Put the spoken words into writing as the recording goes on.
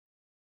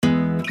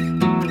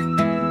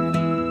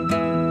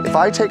If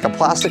I take a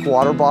plastic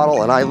water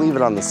bottle and I leave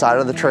it on the side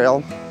of the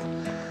trail,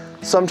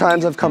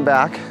 sometimes I've come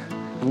back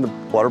and the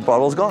water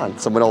bottle's gone.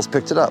 Someone else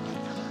picked it up.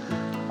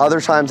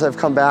 Other times I've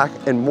come back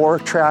and more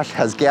trash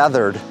has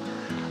gathered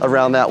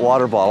around that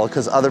water bottle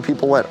because other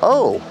people went,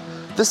 oh,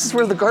 this is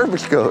where the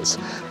garbage goes.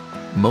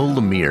 Mo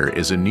Lemire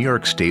is a New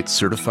York State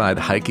certified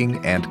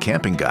hiking and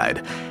camping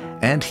guide,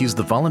 and he's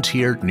the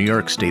volunteer New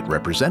York State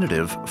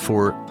representative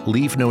for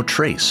Leave No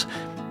Trace,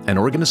 an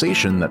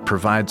organization that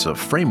provides a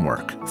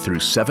framework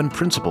through 7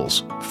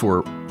 principles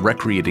for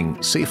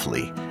recreating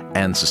safely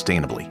and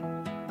sustainably.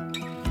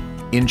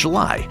 In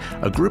July,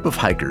 a group of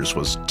hikers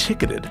was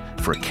ticketed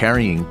for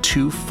carrying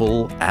 2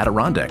 full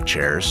Adirondack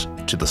chairs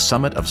to the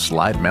summit of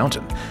Slide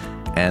Mountain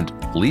and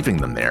leaving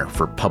them there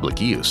for public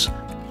use.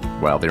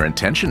 While their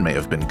intention may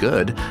have been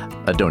good,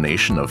 a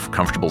donation of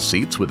comfortable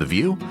seats with a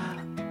view,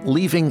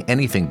 leaving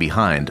anything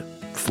behind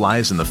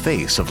flies in the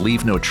face of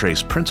Leave No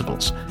Trace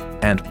principles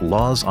and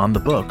laws on the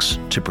books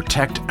to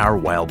protect our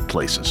wild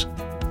places.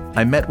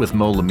 I met with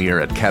Mo Lemire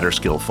at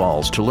Catterskill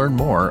Falls to learn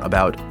more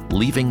about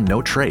leaving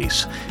no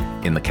trace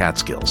in the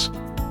Catskills.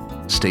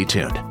 Stay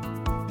tuned.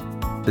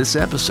 This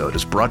episode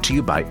is brought to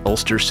you by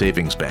Ulster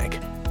Savings Bank,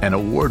 an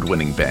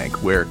award-winning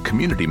bank where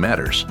community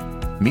matters.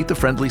 Meet the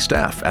friendly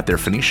staff at their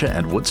Phoenicia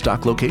and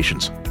Woodstock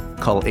locations.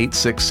 Call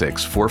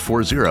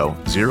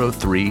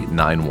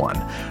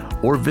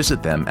 866-440-0391 or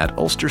visit them at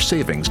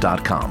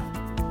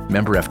ulstersavings.com.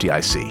 Member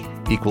FDIC,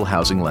 Equal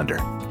Housing Lender.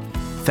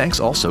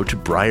 Thanks also to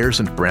Briars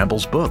and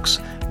Brambles Books,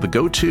 the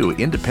go-to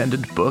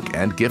independent book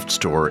and gift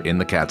store in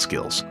the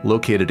Catskills,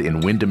 located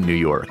in Windham, New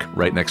York,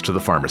 right next to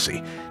the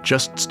pharmacy,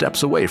 just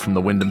steps away from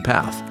the Windham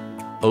Path.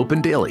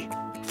 Open daily.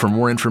 For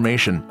more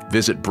information,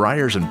 visit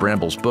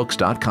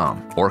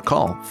briarsandbramblesbooks.com or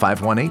call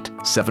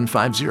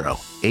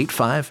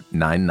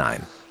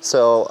 518-750-8599.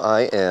 So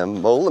I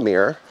am Mo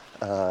Lemire,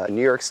 a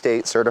New York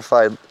State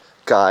certified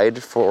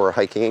guide for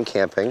hiking and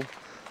camping.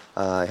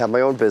 I have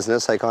my own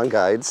business, Hike On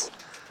Guides,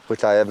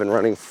 which I have been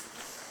running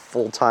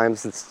full-time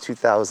since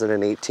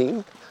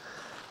 2018.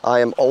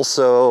 I am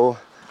also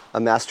a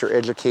master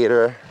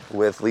educator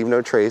with Leave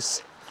No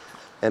Trace,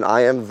 and I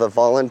am the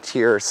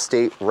volunteer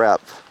state rep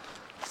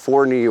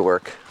for New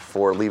York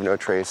for Leave No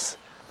Trace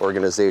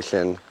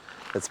organization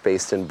that's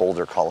based in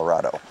Boulder,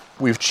 Colorado.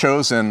 We've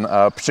chosen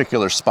a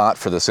particular spot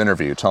for this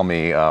interview. Tell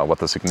me what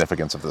the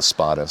significance of this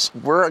spot is.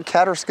 We're at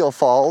Catterskill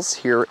Falls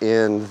here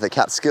in the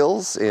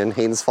Catskills in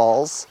Haines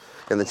Falls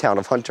in the town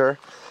of Hunter,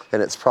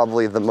 and it's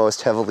probably the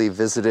most heavily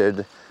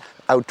visited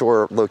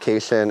outdoor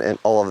location in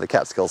all of the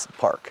Catskills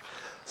Park.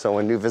 So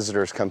when new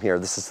visitors come here,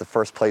 this is the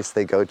first place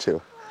they go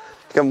to.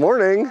 Good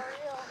morning.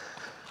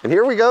 And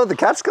here we go, the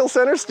Catskill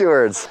Center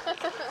Stewards.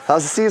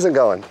 How's the season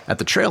going? At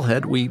the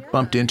trailhead, we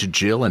bumped into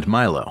Jill and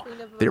Milo.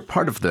 They're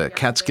part of the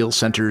Catskill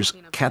Center's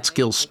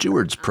Catskill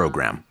Stewards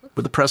program,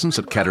 with a presence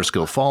at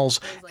Catterskill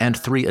Falls and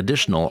 3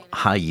 additional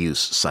high-use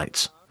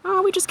sites.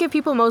 We just give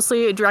people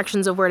mostly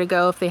directions of where to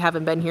go if they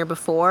haven't been here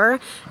before,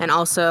 and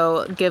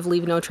also give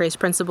Leave No Trace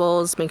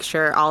principles, make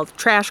sure all the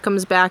trash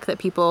comes back that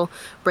people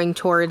bring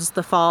towards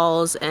the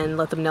falls, and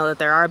let them know that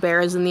there are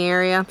bears in the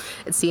area.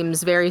 It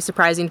seems very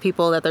surprising to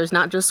people that there's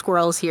not just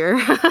squirrels here.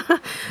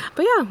 But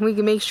yeah, we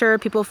can make sure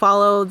people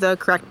follow the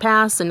correct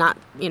paths and not,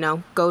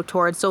 go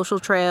towards social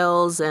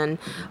trails and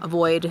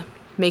avoid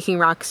making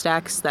rock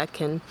stacks that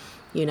can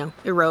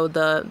erode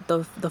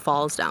the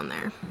falls down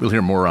there. We'll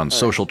hear more on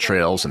social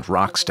trails and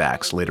rock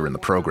stacks later in the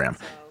program.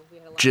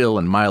 Jill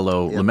and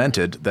Milo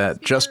lamented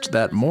that just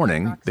that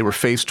morning they were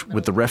faced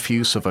with the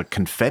refuse of a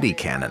confetti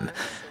cannon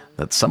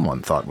that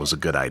someone thought was a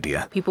good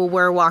idea. People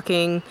were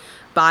walking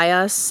by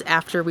us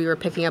after we were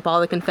picking up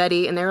all the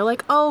confetti, and they were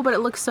like, oh, but it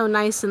looks so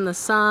nice in the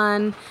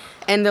sun.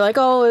 And they're like,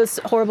 oh, it's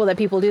horrible that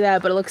people do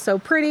that, but it looks so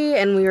pretty.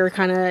 And we were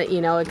kind of,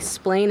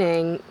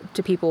 explaining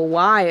to people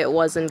why it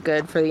wasn't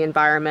good for the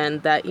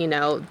environment, that,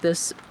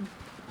 this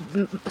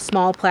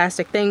small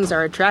plastic things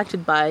are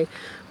attracted by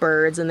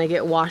birds and they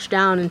get washed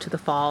down into the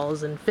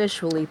falls and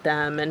fish will eat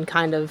them, and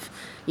kind of,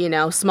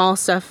 small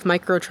stuff,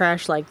 micro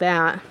trash like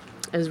that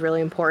is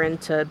really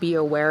important to be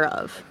aware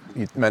of.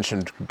 You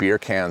mentioned beer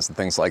cans and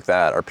things like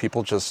that. Are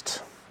people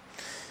just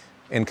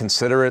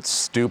inconsiderate,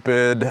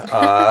 stupid?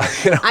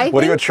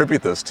 What do you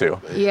attribute this to?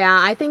 Yeah,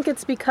 I think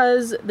it's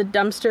because the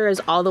dumpster is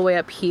all the way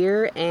up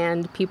here,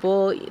 and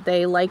people,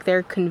 they like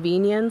their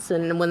convenience,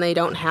 and when they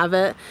don't have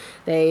it,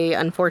 they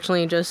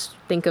unfortunately just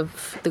think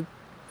of the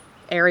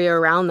area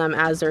around them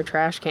as their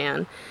trash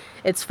can.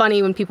 It's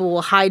funny when people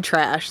will hide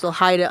trash. They'll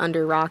hide it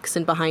under rocks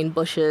and behind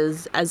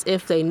bushes as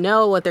if they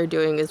know what they're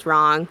doing is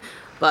wrong,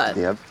 but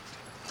do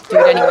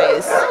it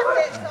anyways.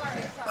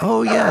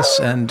 Oh, yes,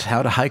 and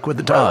how to hike with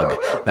a dog.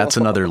 That's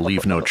another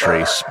Leave No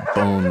Trace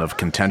bone of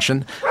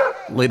contention.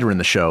 Later in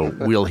the show,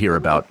 we'll hear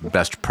about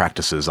best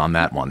practices on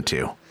that one,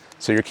 too.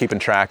 So you're keeping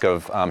track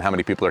of how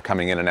many people are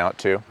coming in and out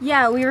too?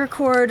 Yeah, we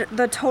record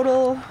the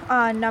total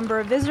number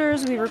of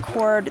visitors. We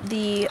record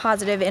the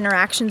positive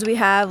interactions we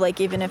have, like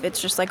even if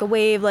it's just like a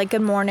wave, like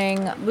good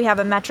morning. We have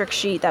a metric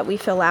sheet that we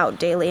fill out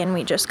daily, and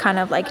we just kind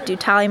of like do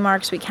tally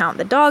marks. We count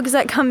the dogs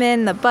that come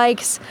in, the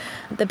bikes,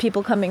 the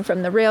people coming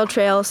from the rail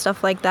trail,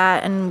 stuff like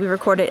that, and we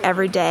record it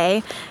every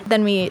day.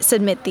 Then we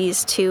submit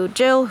these to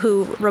Jill,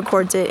 who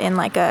records it in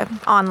like a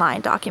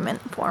online document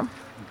form.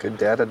 Good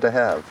data to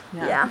have.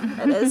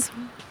 Yeah, it is.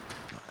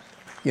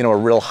 You know, a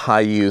real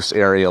high-use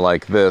area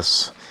like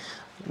this,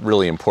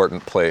 really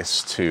important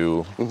place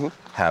to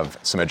have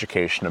some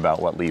education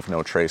about what Leave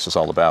No Trace is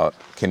all about.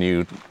 Can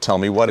you tell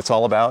me what it's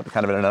all about,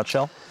 kind of in a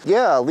nutshell?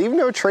 Yeah, Leave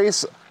No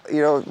Trace,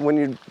 you know, when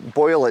you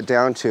boil it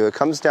down to, it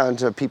comes down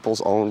to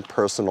people's own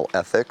personal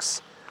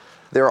ethics.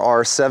 There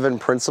are 7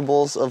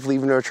 principles of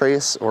Leave No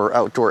Trace, or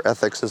outdoor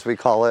ethics as we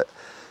call it.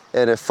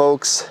 And if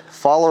folks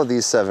follow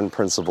these 7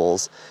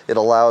 principles, it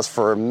allows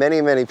for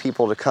many, many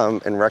people to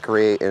come and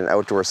recreate in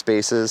outdoor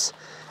spaces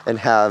and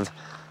have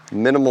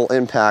minimal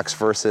impacts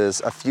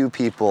versus a few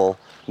people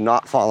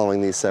not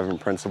following these 7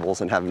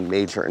 principles and having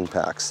major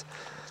impacts.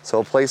 So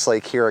a place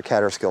like here at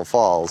Catterskill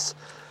Falls,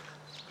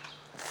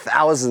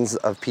 thousands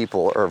of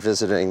people are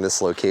visiting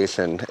this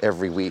location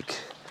every week.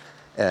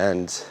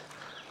 And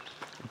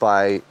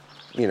by,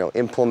 you know,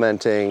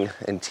 implementing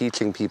and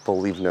teaching people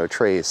Leave No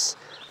Trace,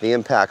 the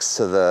impacts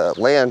to the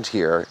land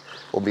here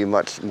will be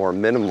much more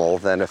minimal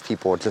than if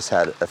people just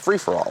had a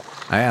free-for-all.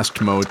 I asked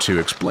Mo to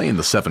explain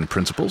the 7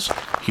 principles.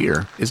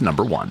 Here is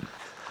number 1.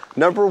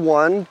 Number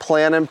 1,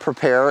 plan and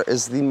prepare,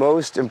 is the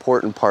most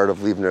important part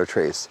of Leave No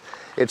Trace.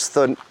 It's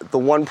the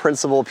one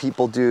principle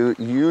people do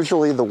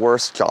usually the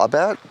worst job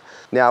at.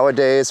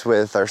 Nowadays,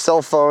 with our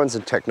cell phones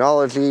and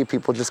technology,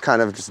 people just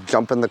kind of just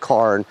jump in the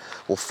car and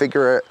will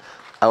figure it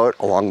out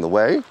along the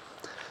way.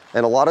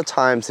 And a lot of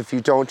times, if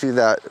you don't do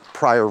that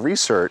prior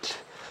research,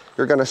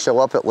 you're going to show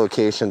up at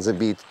locations and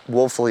be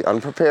woefully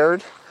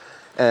unprepared,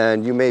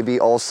 and you may be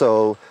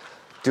also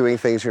doing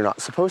things you're not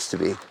supposed to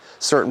be.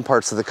 Certain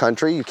parts of the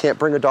country, you can't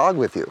bring a dog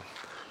with you.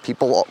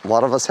 A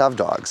lot of us have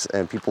dogs,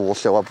 and people will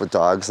show up with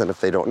dogs, and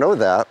if they don't know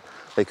that,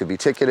 they could be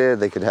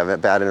ticketed, they could have a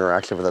bad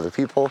interaction with other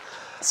people.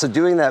 So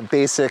doing that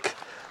basic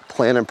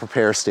plan and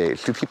prepare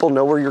stage, do people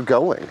know where you're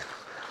going?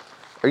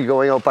 Are you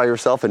going out by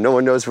yourself and no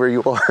one knows where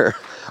you are?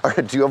 Or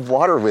do you have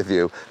water with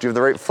you? Do you have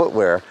the right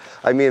footwear?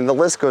 I mean, the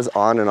list goes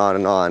on and on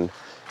and on.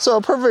 So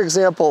a perfect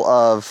example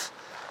of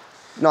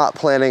not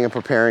planning and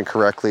preparing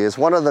correctly is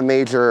one of the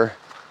major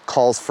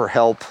calls for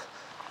help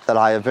that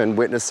I have been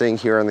witnessing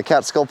here in the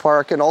Catskill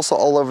Park and also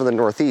all over the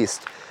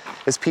Northeast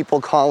is people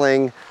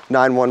calling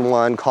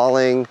 911,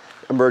 calling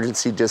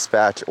emergency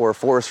dispatch or a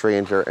forest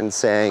ranger and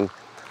saying,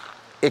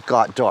 it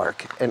got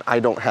dark and I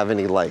don't have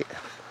any light.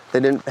 They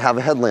didn't have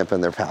a headlamp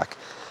in their pack.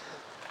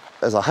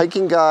 As a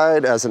hiking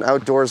guide, as an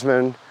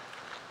outdoorsman,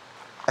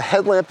 a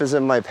headlamp is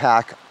in my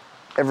pack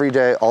every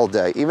day, all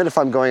day. Even if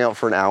I'm going out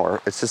for an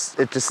hour, it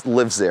just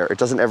lives there. It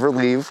doesn't ever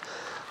leave.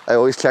 I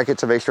always check it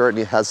to make sure it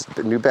has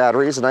new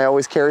batteries, and I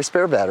always carry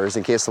spare batteries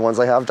in case the ones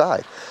I have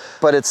die.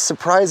 But it's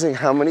surprising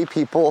how many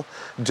people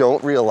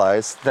don't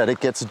realize that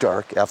it gets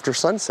dark after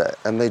sunset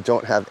and they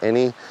don't have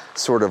any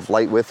sort of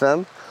light with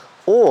them,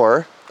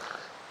 or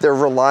they're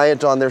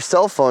reliant on their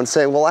cell phone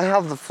saying, well, I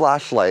have the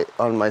flashlight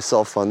on my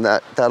cell phone,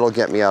 that'll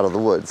get me out of the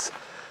woods.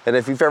 And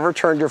if you've ever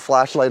turned your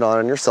flashlight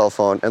on your cell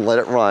phone and let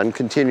it run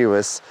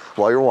continuous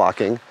while you're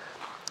walking,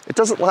 it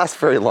doesn't last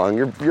very long,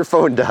 your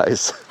phone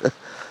dies.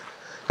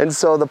 And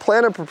so the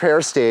plan and prepare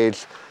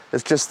stage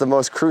is just the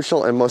most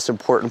crucial and most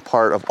important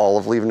part of all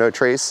of Leave No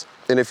Trace.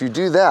 And if you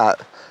do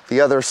that,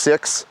 the other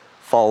 6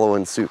 follow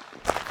in suit.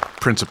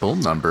 Principle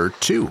number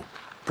 2.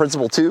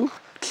 Principle 2,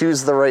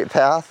 choose the right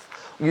path.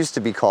 Used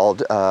to be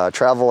called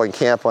travel and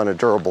camp on a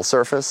durable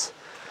surface.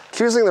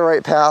 Choosing the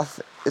right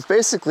path is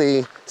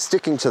basically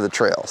sticking to the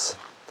trails.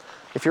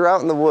 If you're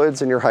out in the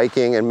woods and you're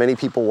hiking and many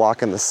people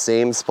walk in the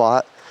same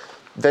spot,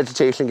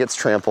 vegetation gets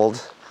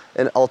trampled,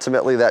 and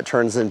ultimately that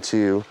turns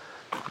into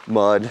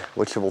mud,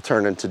 which will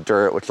turn into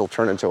dirt, which will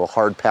turn into a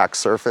hard packed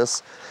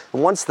surface.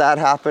 And once that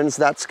happens,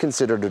 that's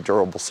considered a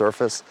durable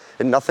surface,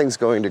 and nothing's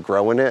going to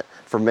grow in it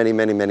for many,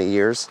 many, many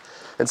years.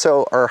 And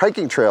so our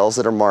hiking trails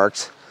that are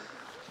marked,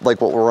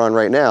 like what we're on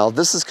right now,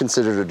 this is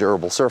considered a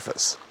durable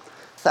surface.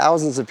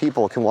 Thousands of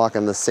people can walk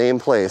in the same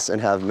place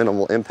and have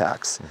minimal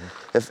impacts.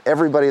 Mm-hmm. If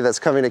everybody that's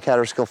coming to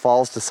Catterskill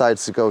Falls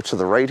decides to go to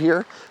the right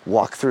here,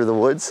 walk through the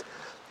woods,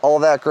 all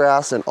that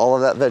grass and all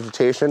of that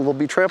vegetation will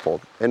be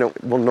trampled and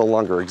it will no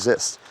longer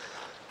exist.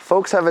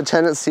 Folks have a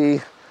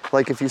tendency,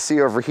 like if you see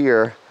over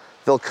here,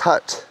 they'll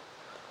cut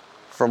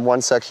from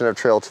one section of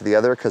trail to the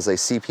other because they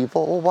see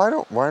people. Well,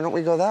 why don't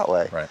we go that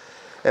way? Right.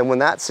 And when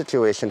that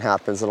situation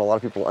happens, and a lot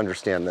of people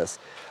understand this,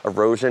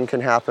 erosion can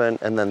happen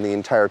and then the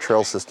entire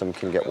trail system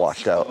can get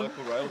washed out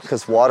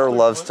because water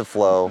loves to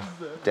flow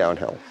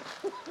downhill.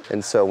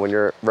 And so when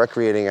you're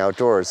recreating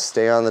outdoors,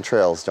 stay on the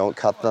trails, don't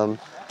cut them,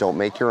 Don't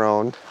make your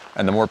own.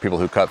 And the more people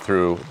who cut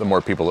through, the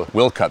more people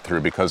will cut through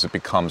because it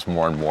becomes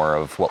more and more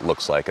of what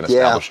looks like an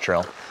established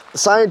trail.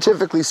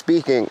 Scientifically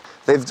speaking,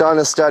 they've done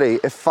a study.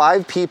 If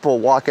 5 people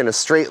walk in a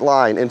straight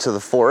line into the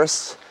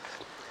forest,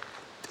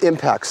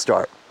 impacts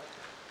start.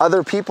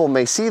 Other people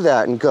may see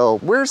that and go,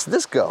 where's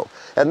this go?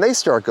 And they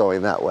start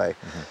going that way.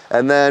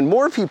 And then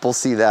more people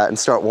see that and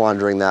start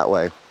wandering that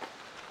way.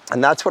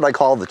 And that's what I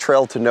call the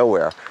trail to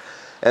nowhere.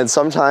 And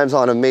sometimes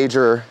on a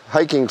major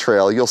hiking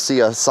trail, you'll see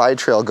a side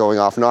trail going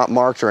off, not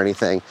marked or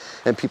anything,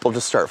 and people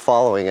just start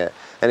following it.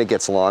 And it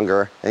gets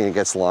longer, and it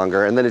gets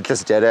longer, and then it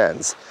just dead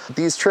ends.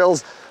 These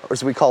trails, or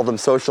as we call them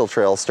social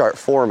trails, start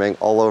forming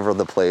all over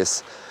the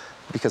place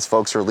because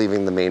folks are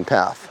leaving the main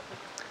path.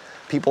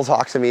 People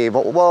talk to me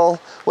about,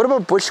 well, what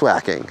about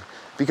bushwhacking?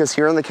 Because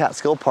here in the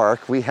Catskill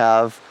Park, we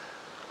have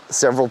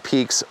several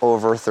peaks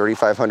over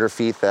 3,500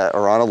 feet that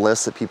are on a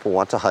list that people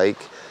want to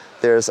hike.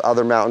 There's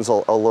other mountains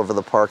all over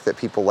the park that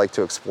people like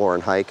to explore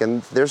and hike,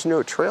 and there's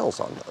no trails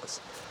on those.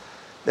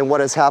 And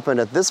what has happened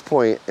at this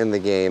point in the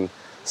game,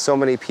 so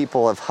many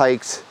people have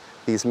hiked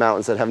these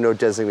mountains that have no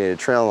designated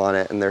trail on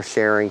it, and they're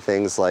sharing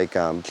things like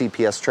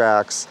GPS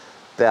tracks,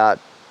 that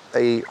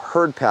a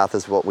herd path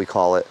is what we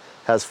call it,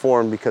 has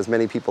formed because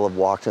many people have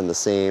walked in the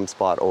same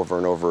spot over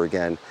and over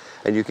again.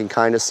 And you can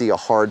kind of see a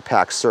hard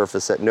packed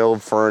surface that no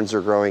ferns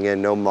are growing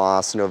in, no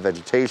moss, no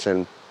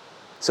vegetation.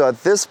 So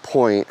at this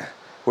point,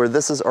 where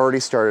this has already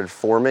started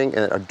forming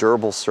and a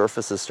durable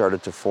surface has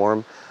started to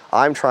form,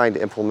 I'm trying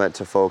to implement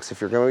to folks, if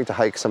you're going to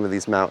hike some of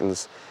these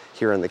mountains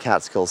here in the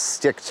Catskills,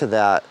 stick to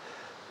that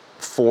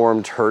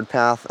formed herd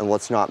path and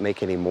let's not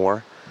make any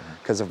more.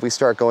 Because if we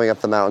start going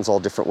up the mountains all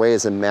different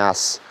ways in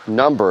mass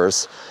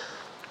numbers,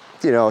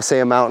 you know,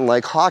 say a mountain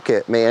like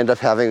Hockett may end up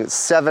having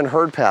 7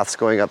 herd paths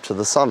going up to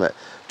the summit.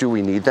 Do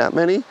we need that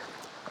many?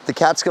 The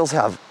Catskills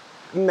have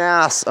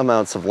mass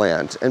amounts of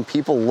land and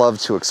people love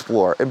to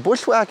explore. And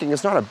bushwhacking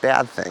is not a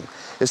bad thing.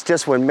 It's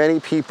just when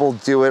many people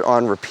do it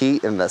on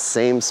repeat in the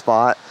same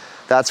spot,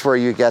 that's where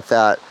you get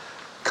that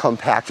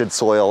compacted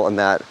soil and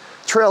that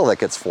trail that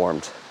gets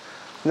formed.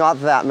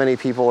 Not that many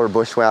people are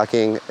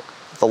bushwhacking.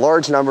 The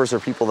large numbers are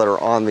people that are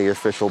on the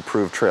official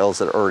approved trails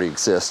that already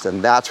exist,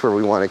 and that's where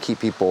we want to keep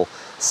people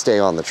stay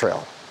on the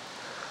trail.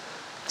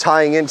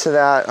 Tying into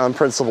that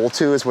principle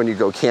too is when you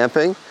go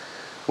camping.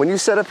 When you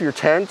set up your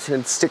tent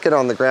and stick it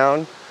on the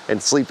ground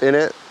and sleep in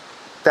it,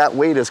 that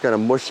weight is going to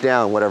mush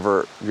down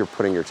whatever you're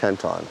putting your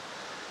tent on.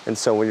 And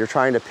so when you're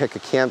trying to pick a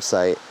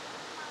campsite,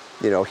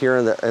 you know, here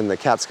in the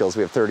Catskills,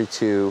 we have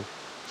 32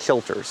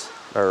 shelters,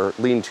 or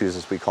lean-tos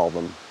as we call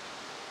them.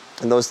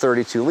 And those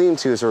 32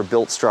 lean-tos are a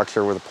built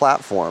structure with a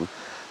platform.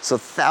 So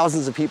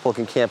thousands of people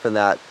can camp in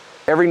that.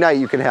 Every night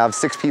you can have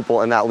 6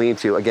 people in that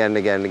lean-to again and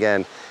again and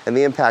again. And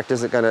the impact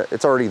isn't gonna,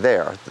 it's already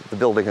there. The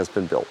building has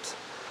been built.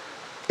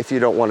 If you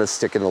don't want to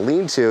stick in a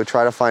lean-to,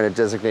 try to find a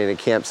designated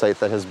campsite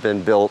that has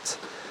been built.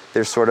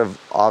 There's sort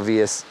of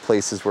obvious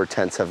places where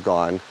tents have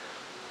gone.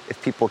 If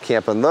people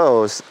camp in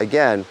those,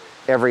 again,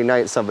 every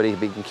night somebody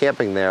can be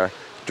camping there,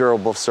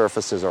 durable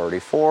surface is already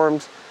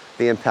formed,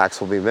 the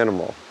impacts will be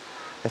minimal.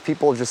 If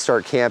people just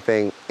start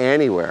camping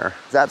anywhere,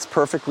 that's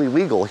perfectly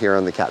legal here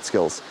in the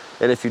Catskills.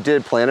 And if you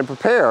did plan and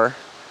prepare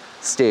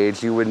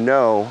stage, you would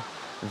know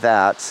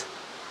that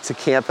to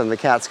camp in the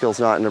Catskills,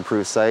 not an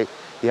approved site,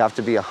 you have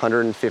to be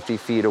 150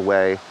 feet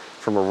away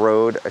from a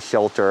road, a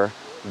shelter,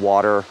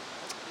 water,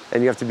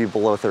 and you have to be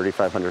below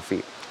 3,500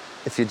 feet.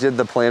 If you did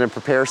the plan and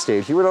prepare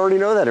stage, you would already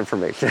know that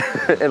information.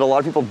 And a lot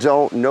of people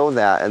don't know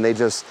that, and they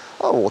just,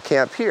 oh, we'll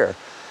camp here.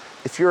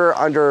 If you're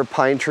under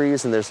pine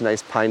trees and there's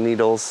nice pine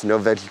needles, no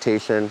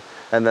vegetation,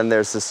 and then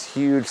there's this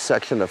huge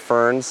section of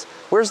ferns,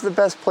 where's the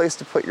best place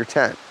to put your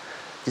tent?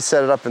 If you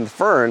set it up in the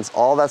ferns,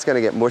 all that's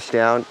gonna get mushed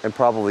down and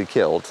probably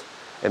killed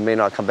and may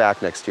not come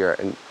back next year.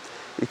 And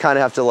you kind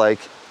of have to like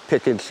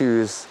pick and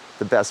choose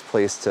the best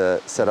place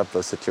to set up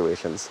those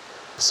situations.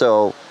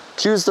 So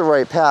choose the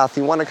right path.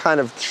 You want to kind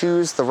of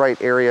choose the right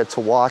area to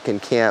walk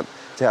and camp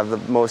to have the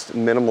most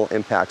minimal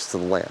impacts to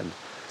the land.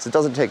 So it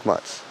doesn't take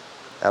much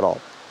at all.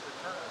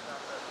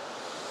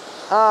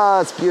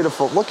 Ah, it's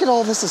beautiful. Look at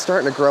all this is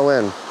starting to grow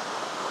in.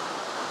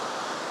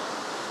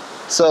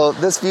 So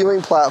this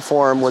viewing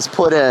platform was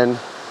put in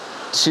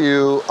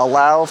to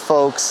allow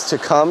folks to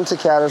come to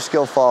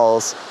Catskill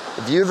Falls,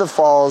 view the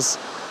falls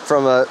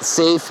from a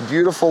safe,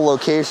 beautiful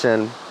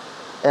location,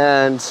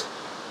 and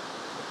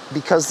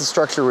because the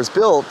structure was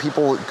built,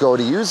 people would go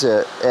to use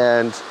it,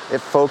 and it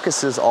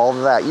focuses all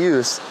of that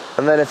use.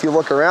 And then if you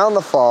look around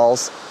the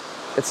falls,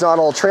 it's not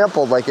all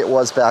trampled like it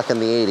was back in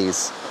the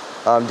 80s.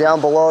 Down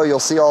below, you'll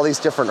see all these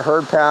different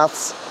herd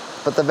paths,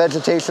 but the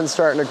vegetation's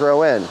starting to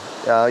grow in.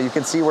 You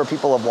can see where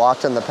people have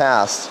walked in the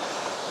past.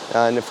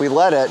 And if we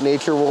let it,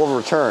 nature will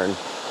return.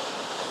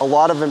 A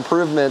lot of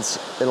improvements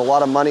and a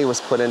lot of money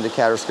was put into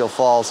Catskill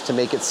Falls to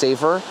make it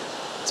safer,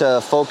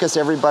 to focus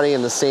everybody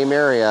in the same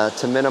area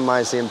to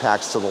minimize the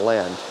impacts to the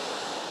land.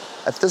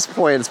 At this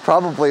point, it's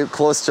probably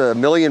close to 1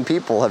 million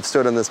people have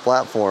stood on this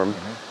platform,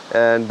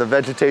 and the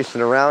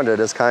vegetation around it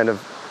has kind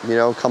of,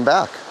 come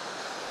back.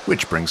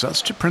 Which brings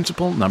us to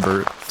principle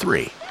number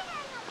 3.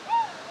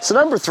 So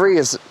number 3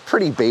 is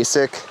pretty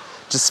basic.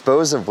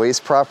 Dispose of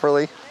waste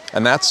properly.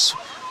 And that's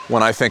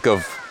when I think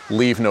of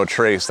leave no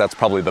trace, that's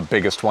probably the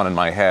biggest one in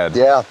my head.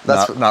 Yeah,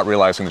 that's not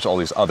realizing there's all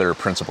these other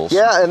principles.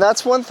 Yeah, and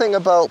that's one thing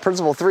about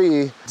principle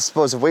 3,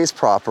 dispose of waste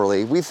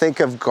properly. We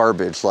think of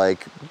garbage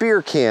like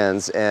beer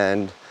cans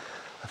and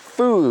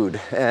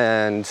food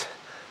and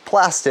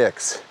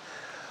plastics.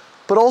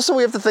 But also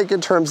we have to think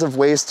in terms of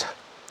waste,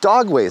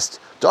 dog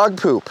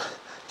poop,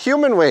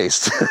 human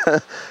waste.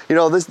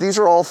 These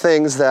are all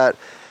things that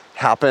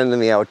happen in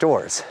the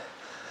outdoors.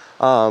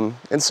 And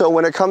so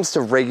when it comes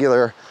to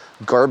regular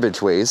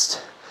garbage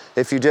waste,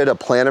 if you did a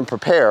plan and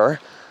prepare,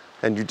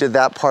 and you did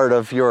that part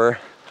of your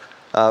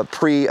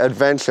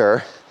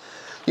pre-adventure,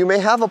 you may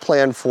have a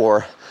plan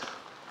for,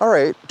 all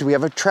right, do we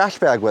have a trash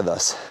bag with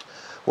us?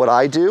 What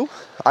I do,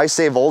 I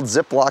save old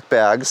Ziploc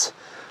bags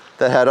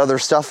that had other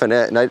stuff in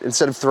it, and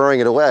instead of throwing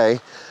it away,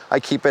 I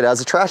keep it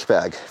as a trash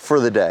bag for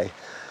the day.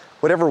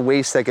 Whatever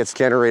waste that gets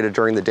generated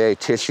during the day,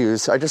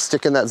 tissues, I just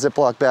stick in that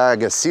Ziploc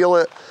bag and seal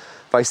it.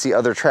 If I see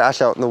other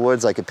trash out in the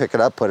woods, I can pick it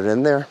up, put it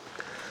in there.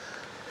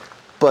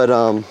 But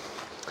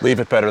leave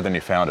it better than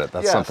you found it.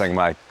 That's something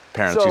my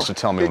parents used to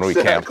tell me when we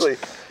camped.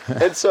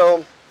 And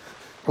so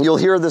you'll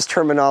hear this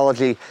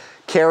terminology,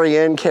 carry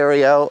in,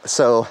 carry out.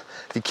 So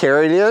if you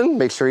carry it in,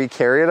 make sure you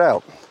carry it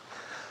out.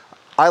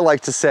 I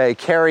like to say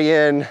carry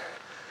in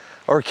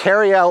or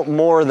carry out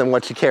more than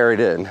what you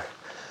carried in.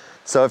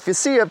 So if you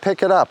see it,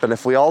 pick it up. And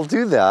if we all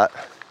do that,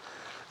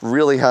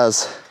 really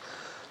has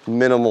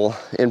minimal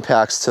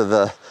impacts to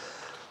the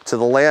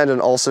land and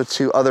also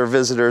to other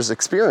visitors'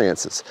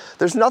 experiences.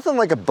 There's nothing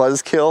like a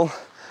buzzkill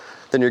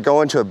than you're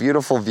going to a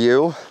beautiful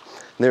view and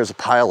there's a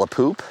pile of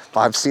poop.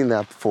 I've seen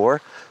that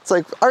before. It's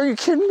like, are you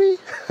kidding me?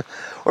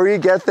 Or you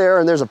get there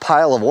and there's a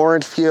pile of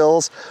orange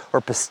peels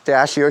or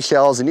pistachio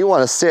shells and you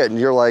want to sit and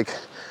you're like,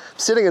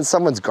 sitting in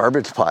someone's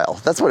garbage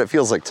pile. That's what it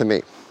feels like to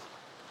me.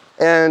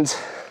 And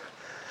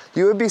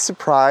you would be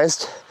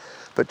surprised,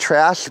 but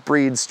trash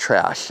breeds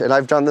trash. And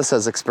I've done this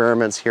as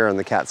experiments here in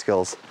the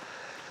Catskills.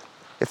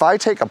 If I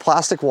take a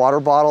plastic water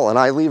bottle and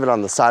I leave it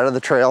on the side of the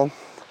trail,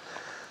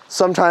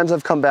 sometimes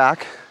I've come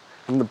back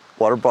and the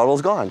water bottle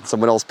is gone.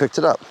 Someone else picked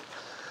it up.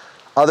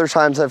 Other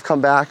times I've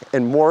come back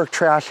and more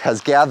trash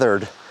has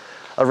gathered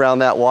around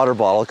that water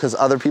bottle because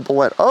other people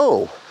went,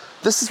 oh,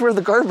 this is where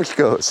the garbage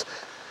goes.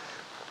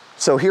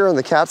 So here in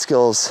the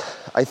Catskills,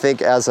 I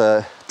think as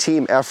a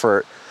team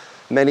effort,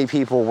 many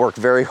people work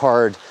very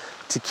hard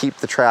to keep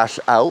the trash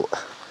out.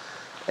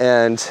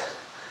 And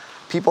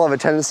people have a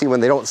tendency when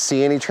they don't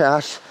see any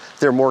trash,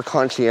 they're more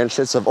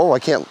conscientious of, oh,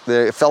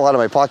 it fell out of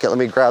my pocket, let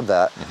me grab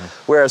that.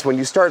 Mm-hmm. Whereas when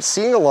you start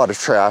seeing a lot of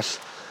trash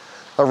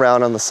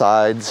around on the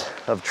sides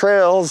of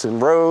trails and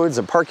roads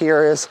and parking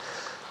areas,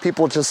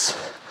 people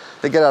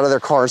they get out of their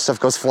car and stuff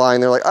goes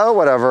flying. They're like, oh,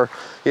 whatever,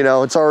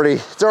 it's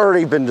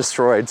already been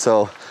destroyed.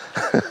 So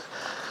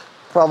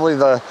probably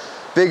the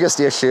biggest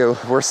issue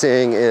we're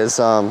seeing is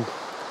the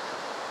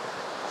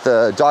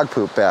dog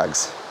poop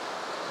bags.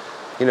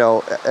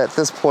 At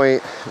this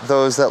point,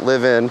 those that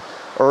live in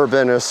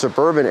urban or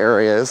suburban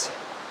areas,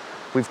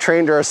 we've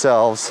trained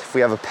ourselves, if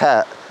we have a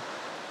pet,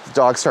 the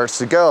dog starts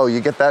to go,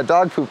 you get that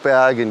dog poop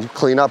bag and you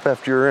clean up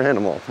after your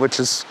animal, which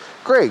is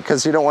great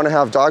because you don't want to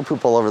have dog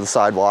poop all over the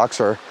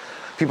sidewalks or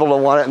people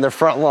don't want it in their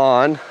front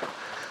lawn.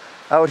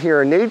 Out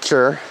here in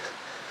nature,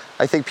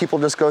 I think people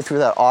just go through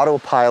that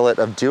autopilot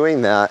of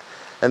doing that,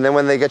 and then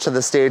when they get to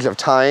the stage of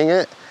tying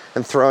it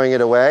and throwing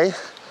it away,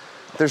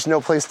 there's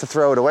no place to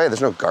throw it away.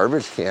 There's no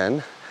garbage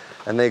can.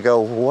 And they go,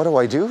 well, what do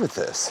I do with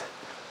this?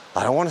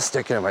 I don't want to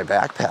stick it in my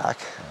backpack.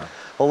 Yeah.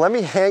 Well, let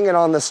me hang it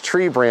on this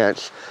tree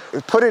branch,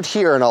 put it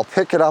here, and I'll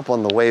pick it up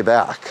on the way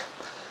back.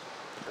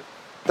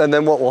 And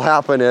then what will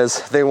happen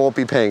is they won't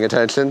be paying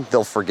attention.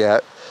 They'll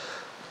forget.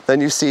 Then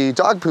you see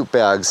dog poop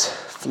bags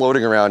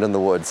floating around in the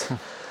woods.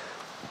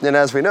 And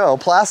as we know,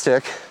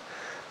 plastic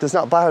does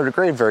not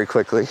biodegrade very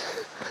quickly.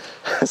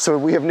 So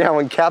we have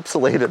now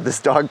encapsulated this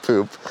dog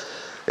poop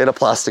in a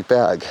plastic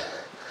bag.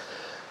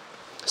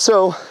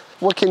 So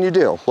what can you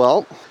do?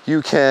 Well,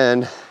 you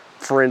can,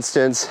 for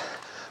instance,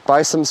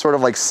 buy some sort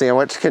of like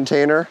sandwich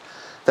container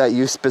that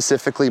you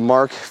specifically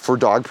mark for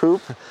dog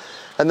poop.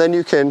 And then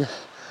you can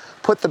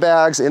put the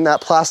bags in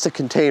that plastic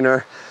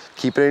container,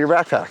 keep it in your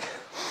backpack.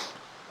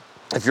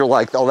 If you're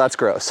like, oh, that's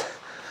gross.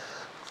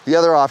 The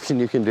other option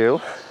you can do,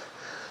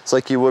 it's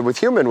like you would with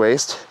human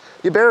waste,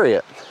 you bury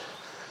it.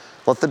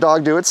 Let the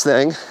dog do its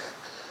thing,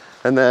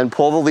 and then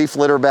pull the leaf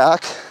litter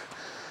back,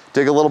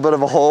 dig a little bit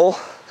of a hole,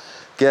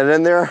 get it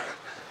in there,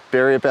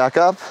 bury it back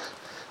up,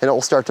 and it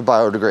will start to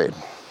biodegrade.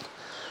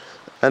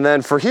 And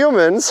then for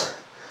humans,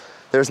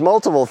 there's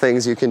multiple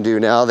things you can do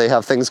now. They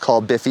have things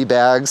called Biffy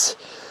bags,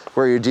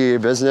 where you do your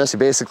business. You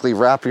basically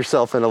wrap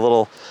yourself in a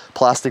little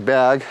plastic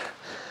bag.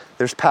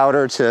 There's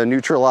powder to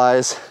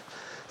neutralize,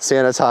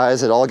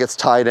 sanitize, it all gets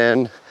tied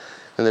in,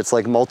 and it's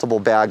like multiple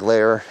bag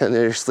layer, and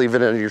then you just leave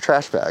it in your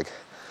trash bag.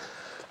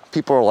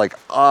 People are like,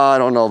 oh, I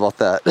don't know about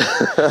that.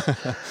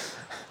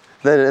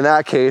 Then in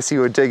that case,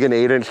 you would dig an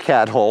 8-inch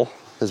cat hole,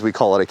 as we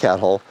call it a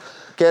cat hole.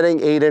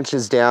 Getting 8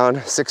 inches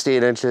down, 6 to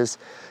 8 inches,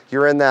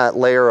 you're in that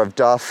layer of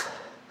duff,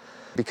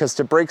 because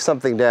to break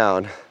something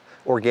down,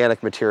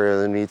 organic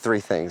material, you need three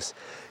things.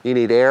 You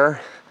need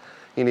air,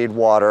 you need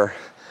water,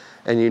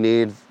 and you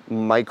need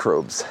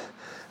microbes.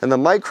 And the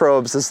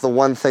microbes is the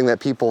one thing that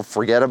people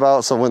forget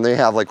about. So when they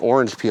have like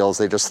orange peels,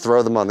 they just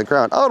throw them on the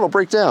ground. Oh, it'll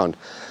break down.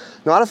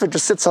 Not if it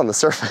just sits on the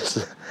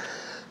surface.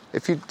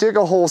 If you dig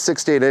a hole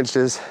 6 to 8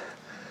 inches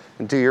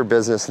and do your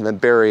business and then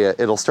bury it,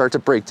 it'll start to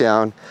break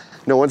down.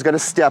 No one's gonna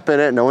step in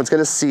it, no one's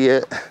gonna see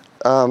it.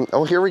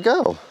 Oh, here we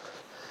go.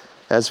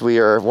 As we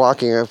are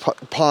walking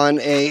upon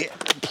a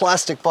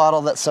plastic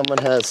bottle that someone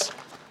has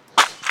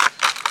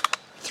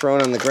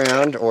thrown on the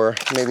ground, or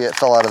maybe it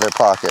fell out of their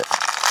pocket.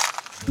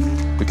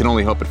 We can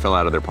only hope it fell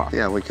out of their pocket.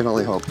 Yeah, we can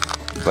only hope.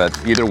 But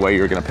either way,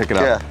 you're gonna pick it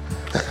up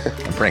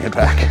and bring it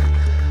back.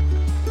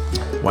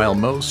 While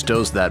Mo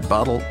stows that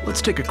bottle,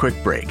 let's take a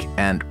quick break.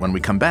 And when we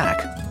come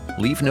back,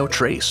 leave no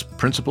trace,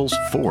 principles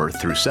 4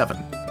 through 7.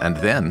 And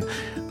then,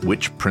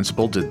 which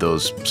principle did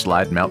those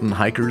Slide Mountain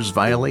hikers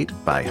violate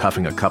by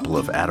huffing a couple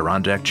of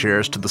Adirondack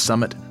chairs to the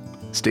summit?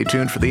 Stay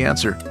tuned for the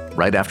answer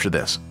right after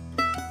this.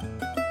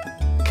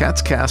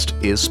 Cat's Cast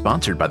is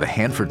sponsored by the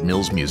Hanford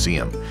Mills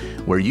Museum,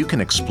 where you can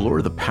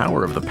explore the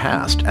power of the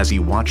past as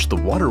you watch the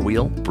water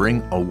wheel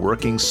bring a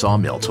working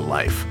sawmill to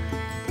life.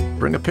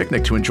 Bring a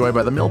picnic to enjoy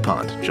by the mill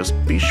pond. Just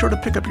be sure to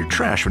pick up your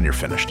trash when you're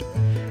finished.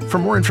 For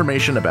more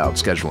information about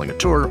scheduling a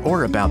tour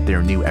or about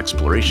their new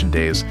exploration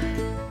days,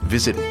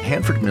 visit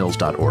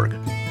hanfordmills.org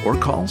or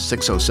call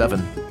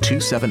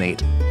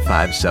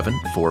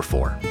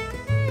 607-278-5744.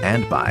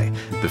 And by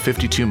the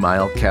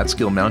 52-mile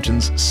Catskill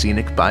Mountains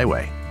Scenic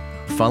Byway,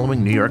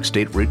 following New York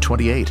State Route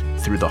 28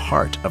 through the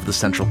heart of the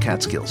Central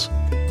Catskills.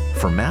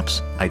 For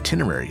maps,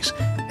 itineraries,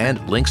 and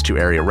links to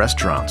area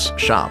restaurants,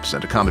 shops,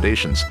 and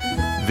accommodations,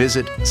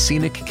 visit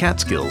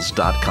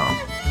sceniccatskills.com.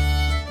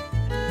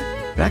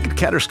 Back at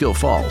Catterskill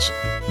Falls,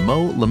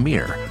 Mo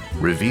Lemire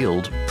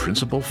revealed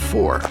Principle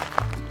 4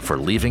 for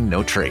leaving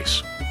no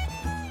trace.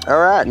 All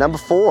right, number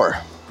 4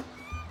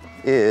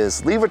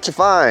 is leave what you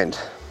find.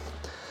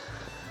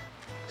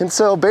 And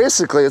so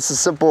basically it's a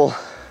simple,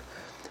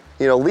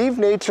 leave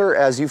nature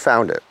as you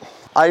found it.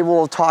 I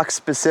will talk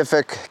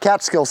specific,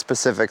 Catskill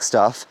specific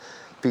stuff,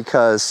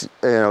 because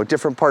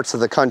different parts of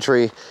the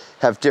country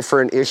have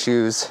different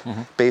issues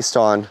based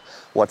on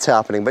what's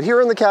happening. But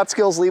here in the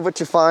Catskills, leave what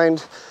you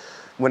find.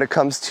 When it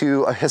comes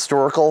to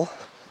historical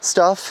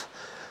stuff,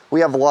 we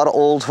have a lot of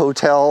old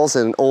hotels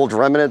and old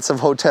remnants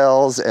of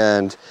hotels,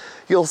 and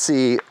you'll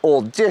see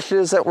old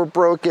dishes that were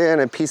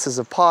broken and pieces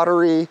of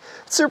pottery.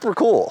 It's super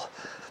cool.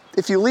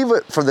 If you leave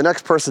it for the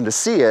next person to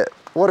see it,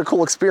 what a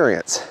cool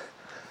experience.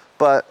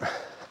 But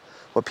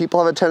what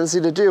people have a tendency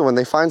to do when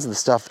they find the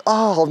stuff,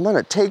 oh, I'm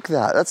gonna take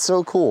that, that's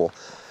so cool.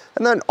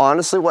 And then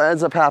honestly, what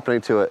ends up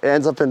happening to it? It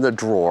ends up in the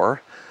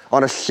drawer,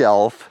 on a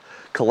shelf,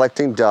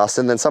 collecting dust,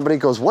 and then somebody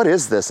goes, what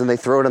is this? And they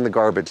throw it in the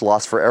garbage,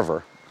 lost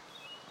forever.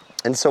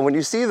 And so when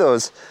you see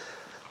those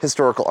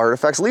historical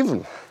artifacts, leave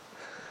them.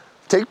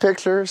 Take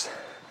pictures,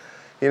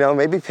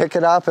 maybe pick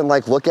it up and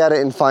look at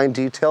it in fine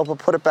detail, but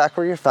put it back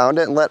where you found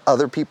it and let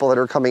other people that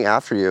are coming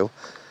after you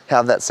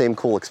have that same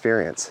cool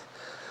experience.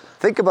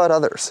 Think about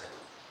others.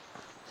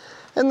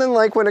 And then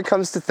when it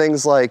comes to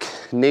things like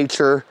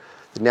nature,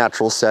 the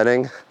natural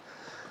setting,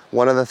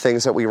 one of the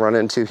things that we run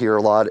into here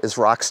a lot is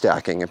rock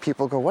stacking. And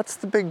people go, what's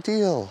the big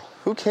deal?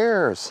 Who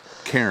cares?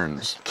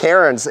 Cairns.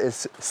 Cairns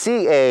is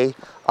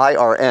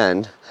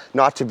C-A-I-R-N,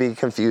 not to be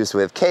confused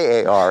with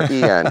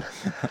K-A-R-E-N.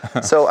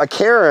 So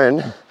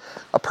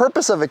a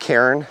purpose of a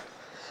cairn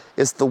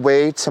is the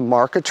way to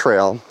mark a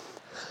trail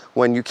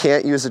when you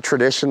can't use a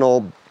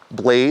traditional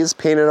blaze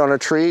painted on a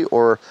tree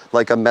or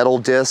a metal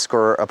disc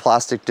or a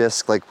plastic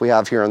disc like we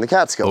have here in the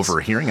Catskills.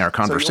 Overhearing our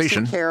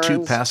conversation,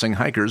 two passing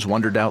hikers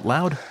wondered out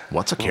loud,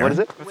 what's a cairn? What is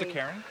it? What's a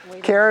cairn?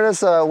 Cairn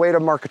is a way to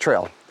mark a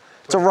trail.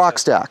 It's a rock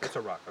stack. It's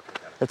a rock, okay,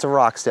 got it. It's a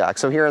rock stack.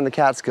 So here in the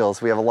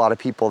Catskills, we have a lot of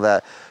people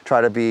that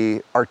try to be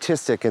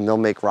artistic and they'll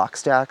make rock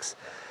stacks.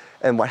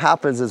 And what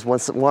happens is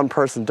once one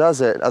person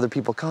does it, other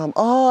people come,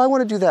 oh, I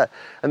want to do that.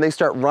 And they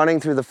start running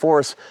through the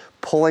forest,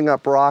 pulling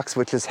up rocks,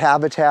 which is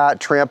habitat,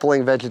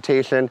 trampling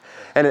vegetation,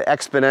 and it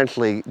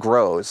exponentially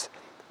grows.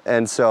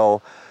 And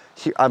so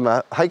I'm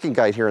a hiking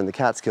guide here in the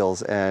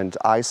Catskills, and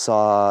I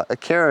saw a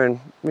cairn,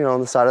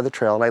 on the side of the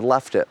trail, and I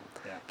left it.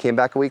 Yeah. Came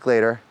back a week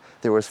later,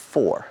 there was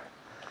 4.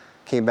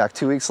 Came back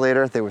 2 weeks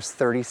later, there was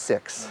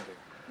 36.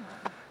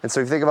 And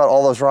so if you think about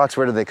all those rocks,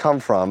 where did they come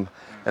from?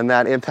 And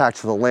that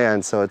impacts the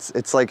land, so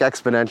it's like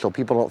exponential.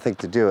 People don't think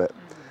to do it.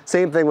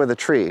 Same thing with a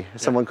tree.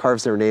 Someone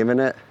carves their name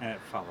in it. And it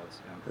follows,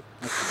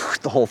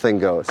 The whole thing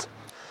goes.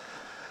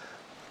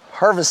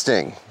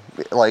 Harvesting.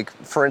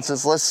 For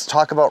instance, let's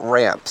talk about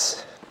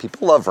ramps.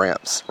 People love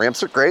ramps.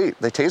 Ramps are great.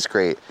 They taste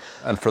great.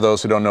 And for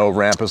those who don't know,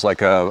 ramp is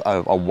like a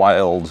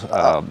wild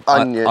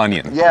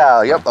onion.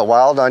 Yeah, yep, a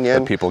wild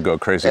onion. That people go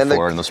crazy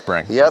for in the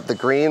spring. Yep, the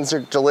greens are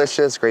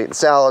delicious, great in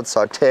salad,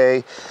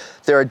 saute.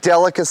 They're a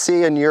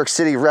delicacy in New York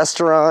City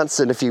restaurants,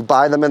 and if you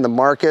buy them in the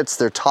markets,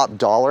 they're top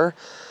dollar.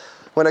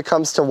 When it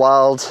comes to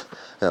wild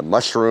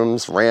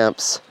mushrooms,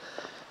 ramps,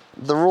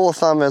 The rule of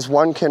thumb is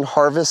one can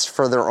harvest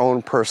for their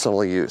own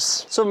personal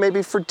use. So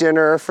maybe for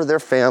dinner, for their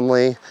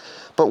family,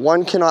 but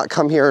one cannot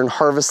come here and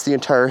harvest the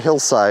entire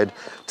hillside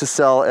to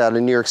sell at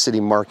a New York City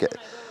market.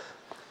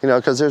 You know,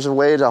 because there's a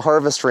way to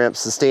harvest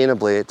ramps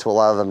sustainably to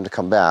allow them to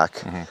come back.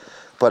 Mm-hmm.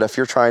 But if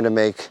you're trying to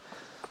make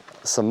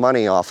some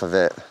money off of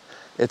it,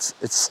 it's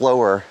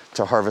slower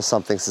to harvest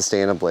something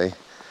sustainably,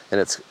 and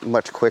it's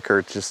much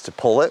quicker just to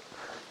pull it.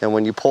 And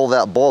when you pull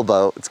that bulb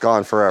out, it's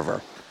gone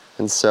forever.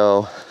 And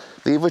so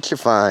leave what you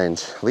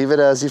find. Leave it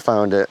as you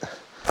found it.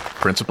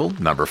 Principle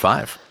number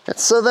 5. And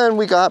so then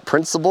we got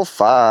principle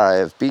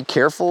 5, be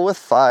careful with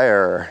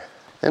fire.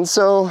 And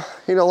so,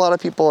 you know, a lot of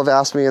people have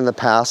asked me in the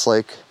past,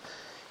 like,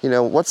 you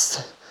know,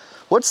 what's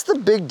the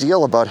big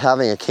deal about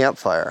having a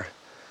campfire?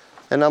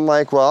 And I'm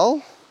like,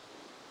 well,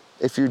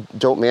 if you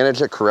don't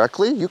manage it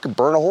correctly, you could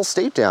burn a whole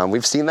state down.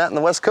 We've seen that in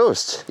the West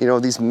Coast. You know,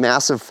 these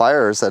massive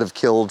fires that have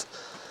killed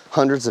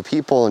hundreds of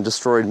people and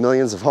destroyed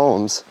millions of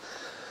homes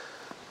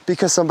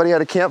because somebody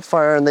had a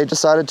campfire and they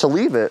decided to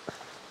leave it.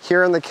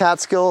 Here in the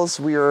Catskills,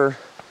 we are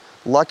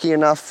lucky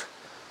enough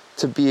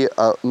to be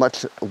a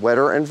much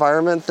wetter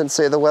environment than,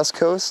 say, the West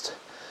Coast.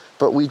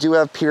 But we do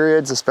have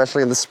periods,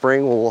 especially in the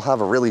spring, where we'll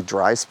have a really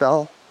dry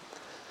spell.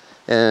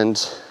 And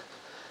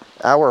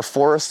our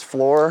forest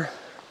floor,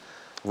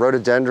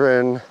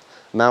 rhododendron,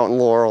 mountain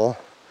laurel,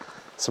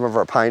 some of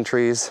our pine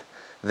trees,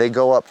 they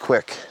go up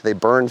quick. They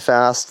burn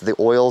fast. The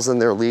oils in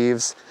their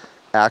leaves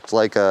act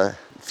like a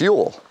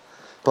fuel.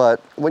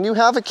 But when you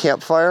have a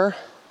campfire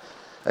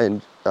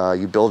and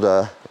you build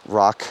a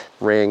rock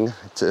ring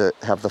to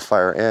have the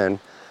fire in,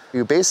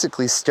 you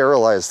basically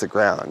sterilize the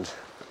ground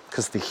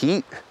because the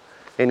heat,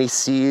 any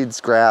seeds,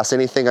 grass,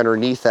 anything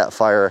underneath that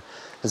fire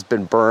has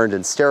been burned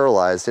and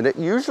sterilized. And it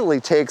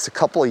usually takes a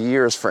couple of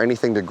years for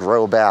anything to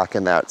grow back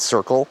in that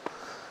circle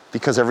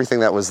because everything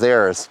that was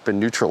there has been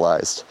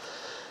neutralized.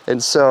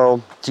 And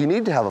so, do you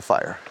need to have a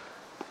fire?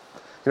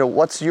 You know,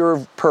 what's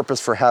your purpose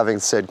for having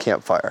said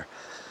campfire?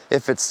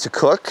 If it's to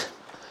cook,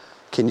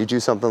 can you do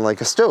something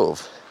like a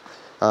stove?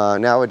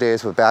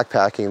 Nowadays with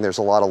backpacking, there's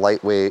a lot of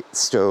lightweight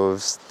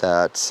stoves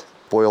that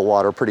boil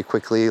water pretty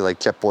quickly, like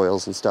jet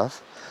boils and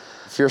stuff.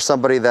 If you're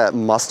somebody that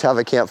must have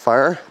a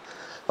campfire,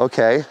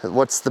 okay,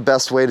 what's the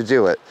best way to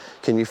do it?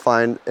 Can you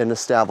find an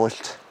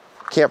established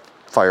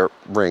campfire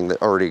ring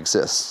that already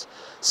exists?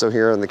 So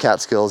here in the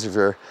Catskills, if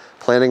you're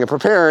planning and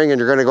preparing and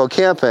you're gonna go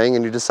camping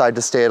and you decide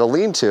to stay at a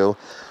lean-to,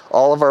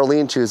 all of our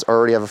lean-tos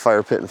already have a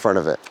fire pit in front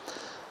of it.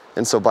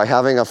 And so by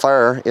having a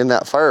fire in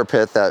that fire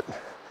pit, that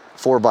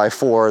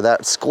 4x4,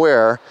 that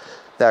square,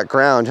 that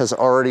ground has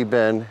already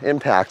been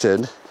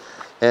impacted,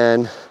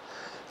 and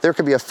there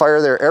could be a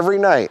fire there every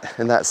night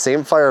in that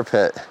same fire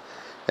pit,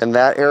 and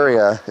that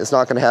area is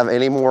not gonna have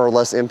any more or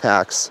less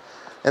impacts.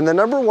 And the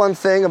number one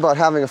thing about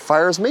having a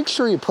fire is make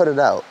sure you put it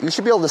out. You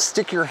should be able to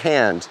stick your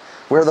hand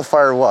where the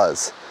fire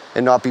was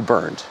and not be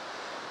burned.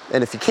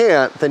 And if you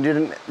can't, then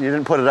you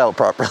didn't put it out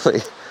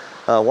properly.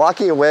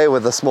 Walking away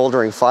with a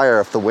smoldering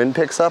fire, if the wind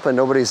picks up and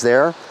nobody's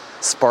there,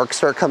 sparks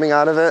start coming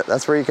out of it,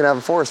 that's where you can have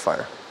a forest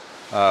fire.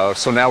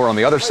 So now we're on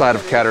the other side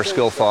of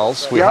Catterskill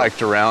Falls. We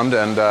hiked around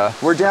and...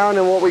 We're down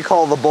in what we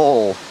call the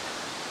bowl.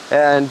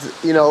 And,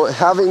 you know,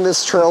 having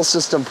this trail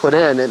system put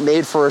in, it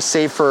made for a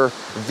safer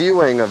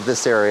viewing of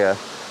this area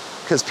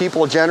because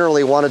people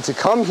generally wanted to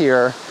come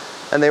here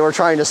and they were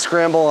trying to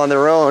scramble on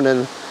their own,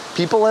 and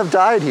people have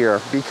died here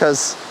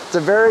because it's a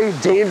very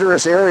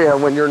dangerous area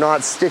when you're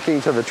not sticking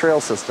to the trail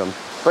system.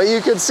 But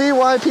you can see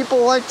why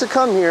people like to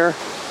come here.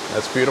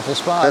 That's a beautiful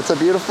spot. That's a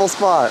beautiful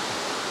spot.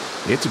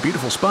 It's a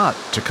beautiful spot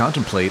to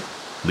contemplate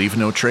leave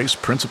no trace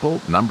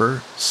principle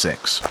number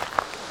 6.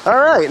 All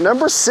right,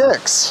 number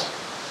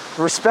 6,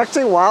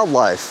 respecting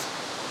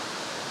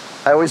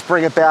wildlife. I always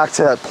bring it back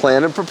to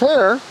plan and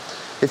prepare.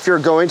 If you're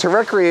going to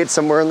recreate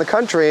somewhere in the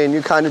country and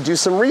you kind of do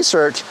some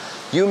research,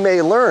 you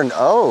may learn,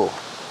 oh,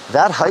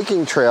 that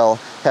hiking trail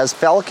has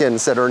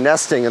falcons that are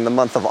nesting in the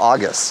month of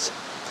August.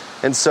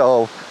 And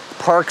so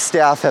park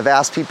staff have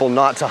asked people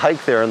not to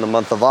hike there in the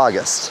month of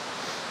August.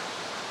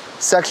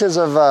 Sections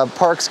of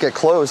parks get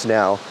closed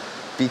now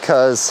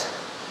because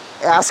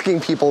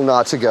asking people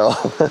not to go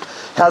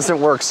hasn't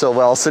worked so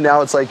well. So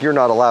now it's like you're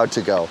not allowed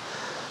to go.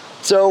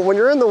 So when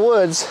you're in the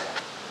woods,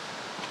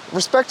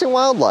 respecting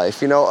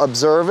wildlife, you know,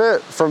 observe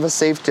it from a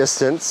safe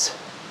distance.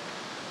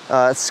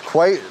 It's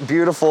quite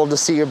beautiful to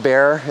see a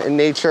bear in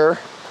nature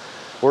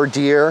or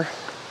deer,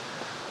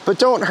 but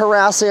don't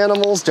harass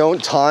animals,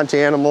 don't taunt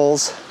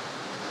animals.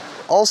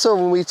 Also,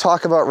 when we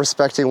talk about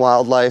respecting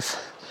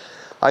wildlife,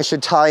 I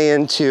should tie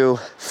into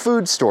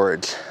food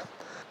storage,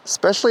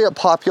 especially at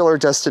popular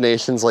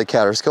destinations like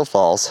Catterskill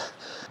Falls.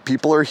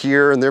 People are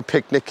here and they're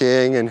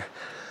picnicking and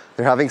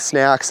they're having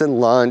snacks and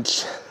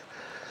lunch.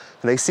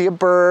 And they see a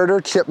bird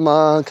or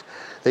chipmunk,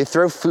 they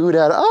throw food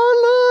at it.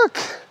 Oh,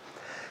 look!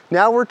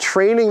 Now we're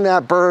training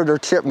that bird or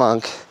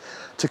chipmunk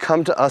to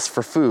come to us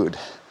for food.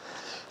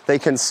 They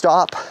can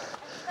stop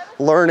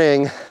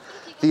learning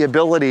the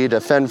ability to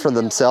fend for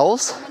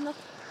themselves.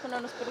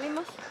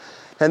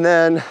 And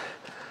then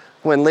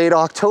when late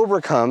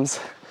October comes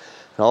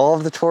and all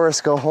of the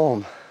tourists go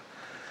home,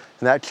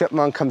 And that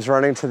chipmunk comes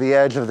running to the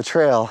edge of the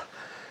trail,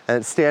 and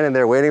it's standing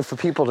there waiting for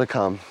people to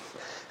come.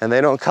 And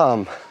they don't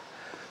come.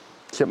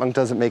 Chipmunk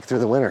doesn't make it through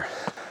the winter.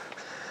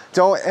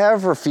 Don't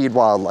ever feed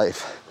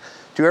wildlife.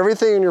 Do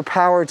everything in your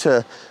power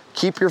to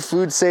keep your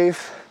food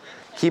safe,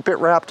 keep it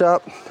wrapped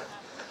up. Do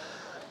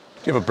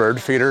you have a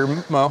bird feeder,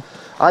 Mo?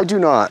 I do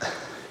not.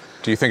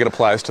 Do you think it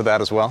applies to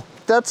that as well?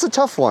 That's a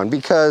tough one,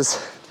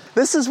 because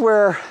this is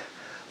where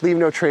leave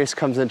no trace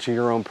comes into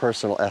your own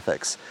personal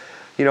ethics.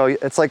 You know,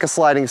 it's like a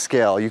sliding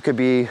scale. You could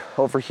be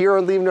over here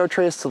and leave no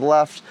trace to the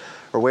left,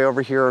 or way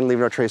over here and leave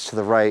no trace to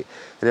the right,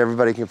 and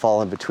everybody can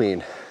fall in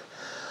between.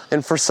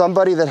 And for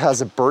somebody that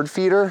has a bird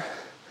feeder,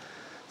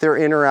 they're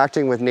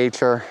interacting with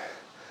nature,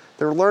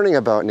 they're learning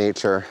about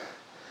nature.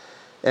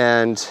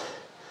 And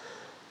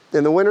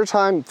in the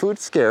wintertime,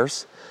 food's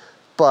scarce,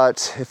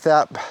 but if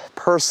that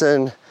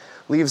person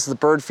leaves the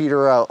bird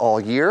feeder out all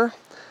year,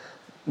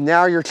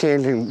 now you're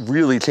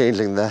really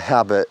changing the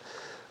habit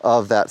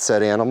of that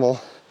said animal.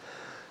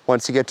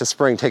 Once you get to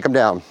spring, take them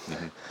down.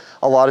 Mm-hmm.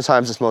 A lot of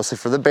times it's mostly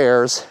for the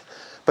bears,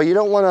 but you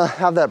don't want to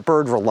have that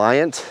bird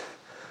reliant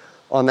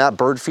on that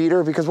bird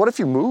feeder, because what if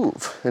you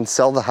move and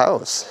sell the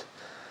house?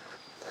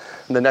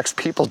 And the next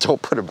people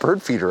don't put a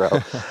bird feeder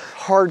out.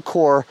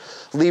 Hardcore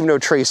leave no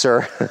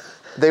tracer,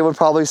 they would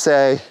probably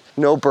say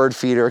no bird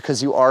feeder,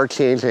 because you are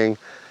changing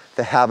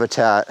the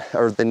habitat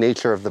or the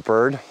nature of the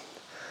bird.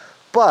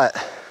 But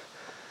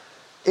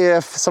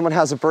if someone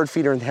has a bird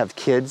feeder and they have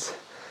kids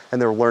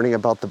and they're learning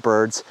about the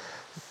birds,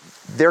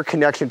 their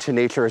connection to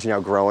nature is now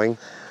growing.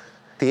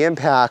 The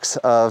impacts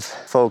of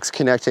folks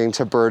connecting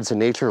to birds and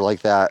nature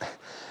like that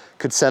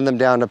could send them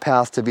down a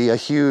path to be a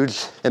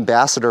huge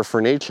ambassador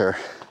for nature.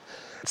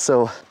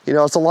 So, you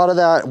know, it's a lot of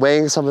that,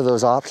 weighing some of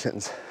those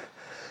options.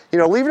 You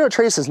know, leave no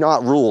trace is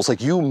not rules,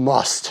 like you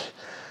must.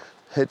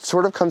 It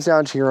sort of comes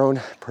down to your own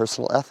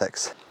personal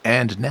ethics.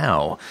 And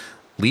now,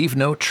 leave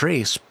no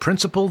trace,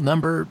 principle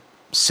number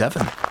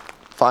 7.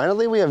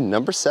 Finally, we have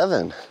number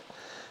 7.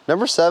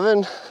 Number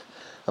 7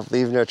 of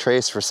leave no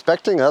trace,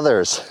 respecting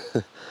others.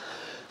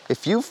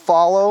 If you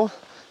follow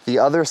the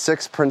other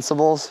 6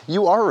 principles,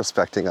 you are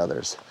respecting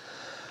others.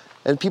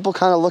 And people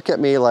kind of look at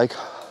me like,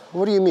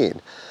 what do you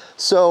mean?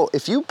 So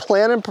if you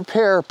plan and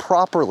prepare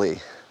properly,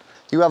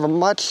 you have a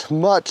much,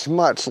 much,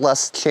 much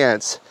less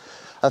chance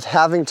of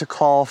having to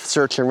call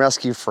search and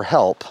rescue for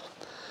help,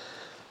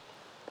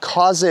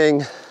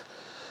 causing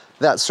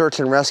that search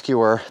and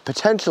rescuer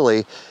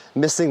potentially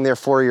missing their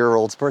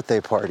 4-year-old's birthday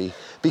party,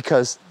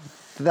 because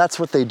that's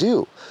what they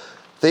do.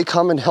 They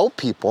come and help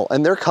people,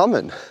 and they're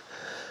coming.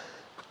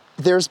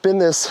 There's been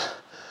this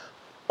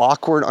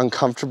awkward,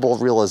 uncomfortable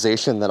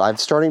realization that I'm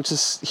starting to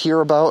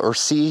hear about or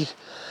see,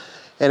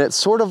 and it's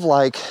sort of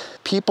like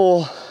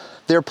people,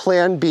 their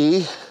plan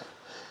B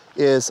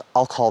is,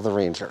 I'll call the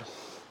ranger.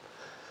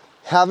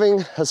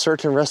 Having a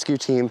search and rescue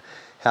team,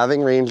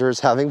 having rangers,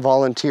 having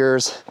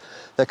volunteers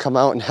that come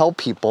out and help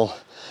people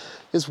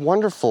is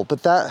wonderful,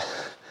 but that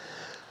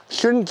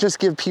shouldn't just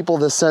give people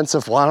this sense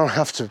of, well, I don't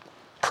have to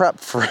prep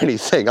for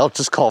anything, I'll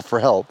just call for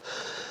help.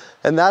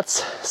 And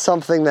that's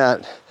something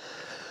that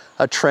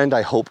a trend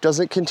I hope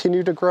doesn't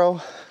continue to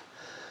grow,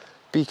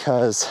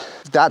 because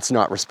that's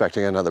not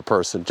respecting another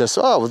person. Just,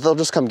 oh, they'll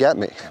just come get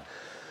me.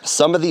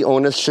 Some of the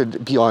onus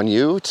should be on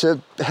you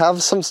to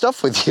have some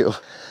stuff with you.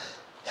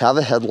 Have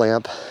a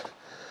headlamp,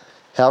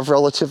 have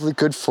relatively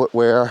good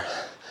footwear,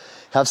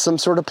 have some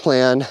sort of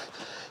plan,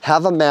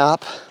 have a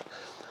map.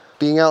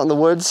 Being out in the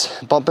woods,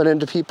 bumping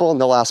into people, and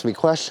they'll ask me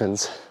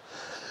questions.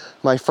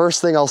 My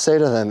first thing I'll say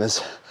to them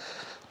is,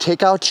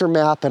 take out your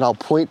map and I'll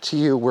point to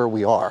you where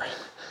we are.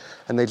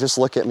 And they just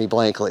look at me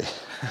blankly.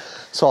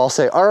 So I'll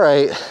say, all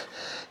right,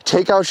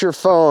 take out your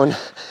phone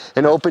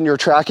and open your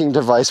tracking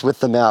device with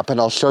the map and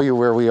I'll show you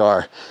where we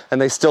are. And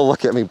they still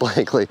look at me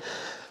blankly.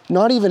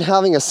 Not even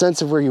having a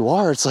sense of where you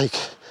are, it's like,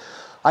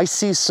 I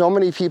see so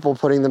many people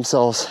putting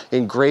themselves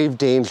in grave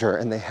danger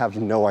and they have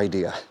no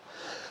idea.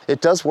 It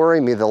does worry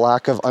me, the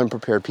lack of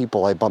unprepared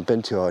people I bump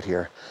into out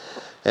here.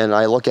 And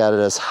I look at it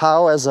as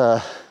how, as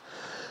a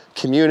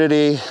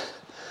community,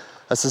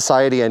 a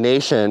society, a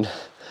nation,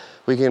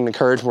 we can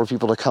encourage more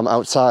people to come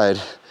outside,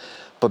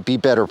 but be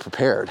better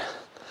prepared.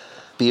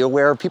 Be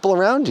aware of people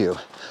around you.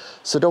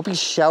 So don't be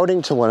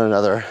shouting to one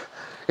another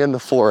in the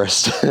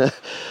forest.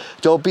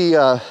 Don't be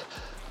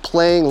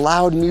playing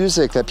loud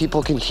music that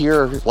people can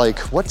hear, like,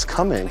 what's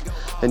coming?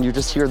 And you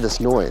just hear this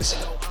noise.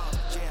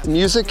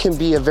 Music can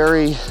be a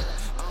very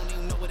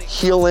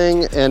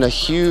healing and a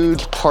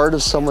huge part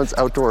of someone's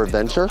outdoor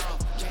adventure.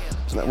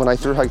 When I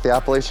thru hiked the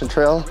Appalachian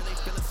Trail,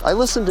 I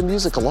listened to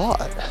music a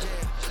lot,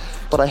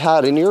 but I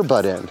had an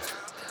earbud in.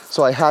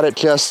 So I had it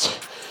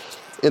just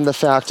in the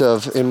fact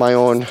of in my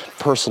own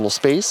personal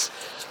space.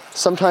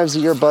 Sometimes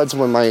the earbuds,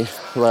 when I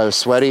was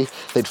sweaty,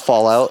 they'd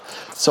fall out.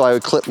 So I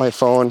would clip my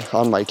phone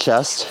on my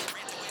chest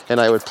and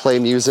I would play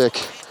music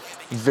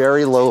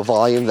very low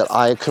volume that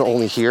I could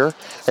only hear.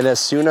 And as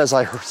soon as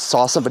I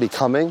saw somebody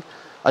coming,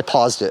 I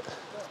paused it,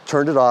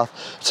 turned it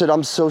off, said,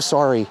 I'm so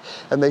sorry.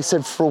 And they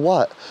said, for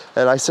what?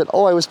 And I said,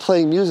 oh, I was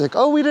playing music.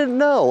 Oh, we didn't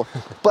know.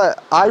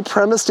 But I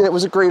premised it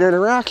was a great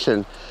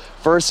interaction.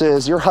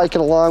 versus you're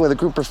hiking along with a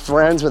group of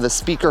friends with a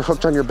speaker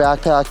hooked on your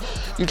backpack.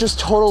 You just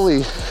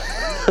totally,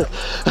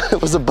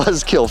 it was a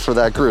buzzkill for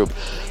that group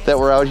that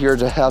were out here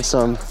to have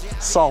some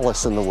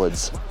solace in the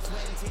woods.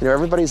 You know,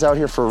 everybody's out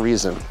here for a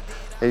reason,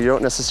 and you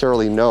don't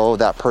necessarily know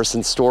that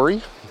person's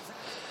story.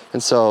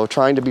 And so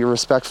trying to be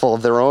respectful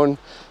of their own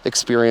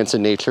experience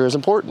in nature is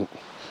important.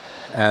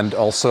 And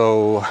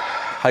also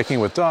hiking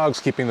with dogs,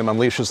 keeping them on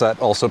leashes, that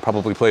also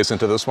probably plays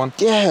into this one?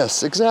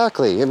 Yes,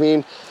 exactly. I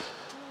mean,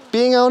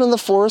 being out in the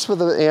forest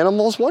with an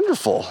animal is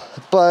wonderful,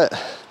 but,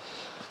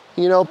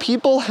 you know,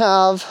 people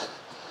have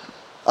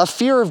a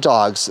fear of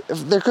dogs.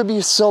 There could be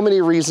so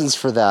many reasons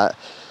for that.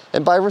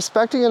 And by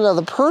respecting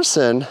another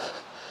person,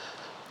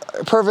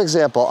 perfect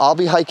example, I'll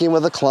be hiking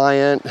with a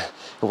client,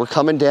 and we're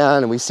coming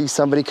down and we see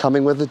somebody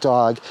coming with a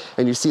dog,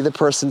 and you see the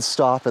person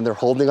stop and they're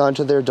holding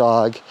onto their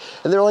dog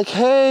and they're like,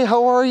 hey,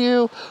 how are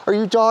you? Are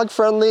you dog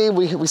friendly?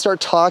 We start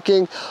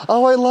talking.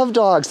 Oh, I love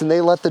dogs. And they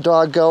let the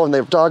dog go and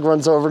the dog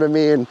runs over to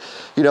me, and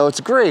you know,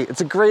 it's great.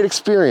 It's a great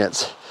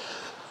experience.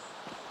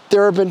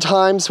 There have been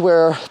times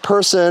where a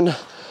person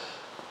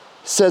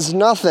says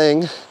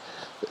nothing,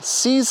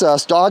 sees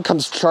us, dog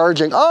comes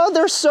charging, oh,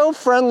 they're so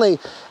friendly,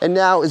 and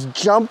now is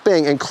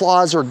jumping and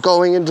claws are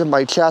going into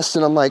my chest,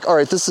 and I'm like, all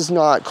right, this is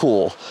not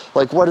cool.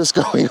 Like, what is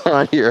going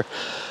on here?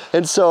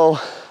 And so,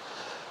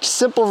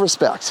 simple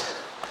respect.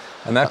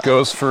 And that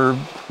goes for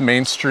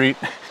Main Street,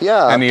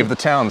 Yeah. any of the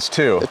towns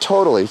too.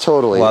 Totally.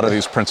 A lot of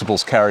these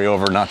principles carry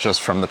over not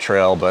just from the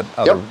trail, but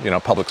other, Yep. you know,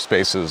 public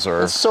spaces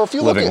or So if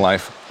you look living at-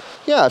 life.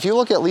 Yeah, if you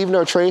look at Leave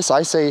No Trace,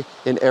 I say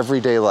in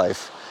everyday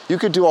life. You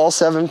could do all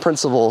 7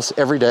 principles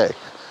every day.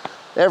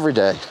 Every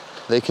day.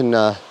 They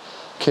can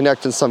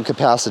connect in some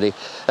capacity.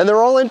 And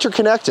they're all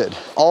interconnected.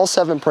 All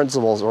 7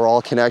 principles are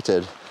all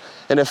connected.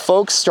 And if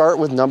folks start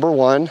with number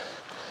 1,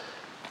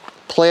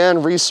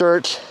 plan,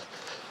 research,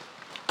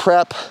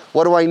 prep,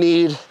 what do I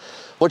need?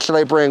 What should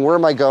I bring? Where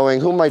am I going?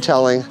 Who am I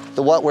telling?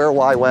 The what, where,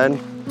 why,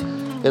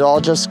 when? It all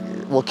just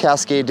will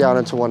cascade down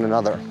into one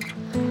another.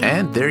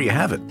 And there you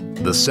have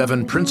it, the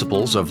 7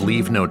 principles of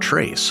Leave No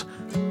Trace.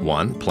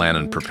 1. Plan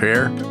and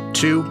prepare.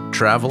 2.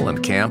 Travel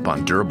and camp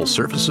on durable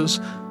surfaces.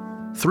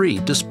 3.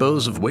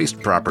 Dispose of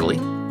waste properly.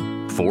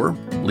 4.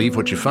 Leave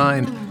what you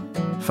find.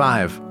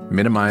 5.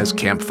 Minimize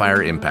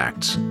campfire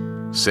impacts.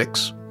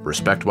 6.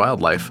 Respect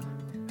wildlife.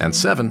 And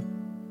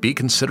 7. Be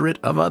considerate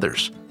of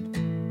others.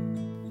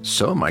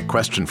 So my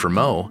question for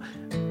Mo,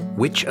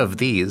 which of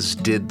these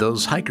did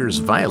those hikers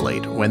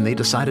violate when they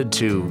decided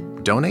to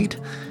donate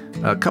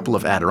a couple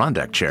of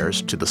Adirondack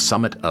chairs to the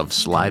summit of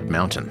Slide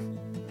Mountain?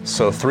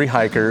 So 3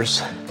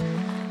 hikers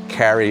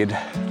carried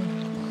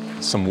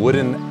some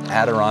wooden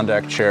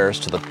Adirondack chairs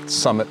to the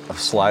summit of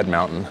Slide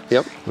Mountain.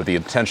 Yep. With the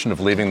intention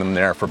of leaving them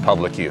there for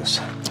public use.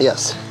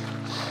 Yes.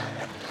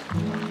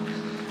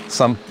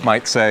 Some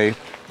might say,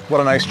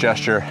 what a nice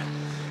gesture.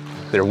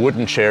 They're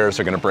wooden chairs,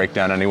 they're going to break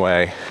down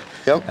anyway.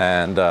 Yep.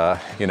 And,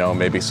 you know,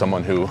 maybe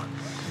someone who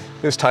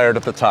is tired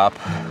at the top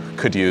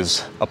could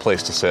use a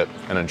place to sit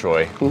and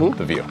enjoy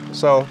the view.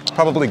 So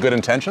probably good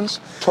intentions.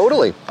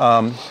 Totally.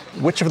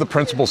 Which of the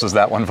principles is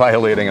that one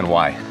violating and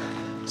why?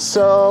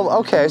 So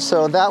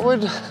that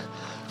would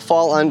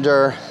fall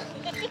under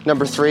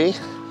number 3,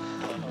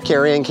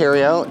 carry in,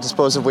 carry out,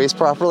 dispose of waste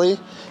properly.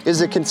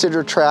 Is it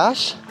considered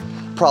trash?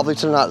 Probably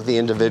to not the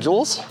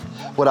individuals.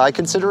 Would I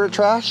consider it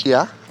trash?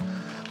 Yeah.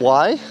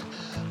 Why?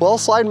 Well,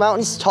 Slide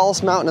Mountain's the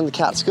tallest mountain in the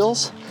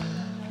Catskills.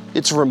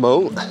 It's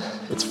remote.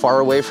 It's far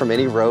away from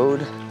any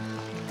road.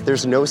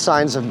 There's no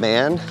signs of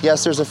man.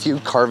 Yes, there's a few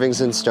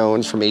carvings in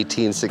stones from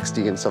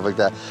 1860 and stuff like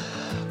that.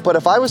 But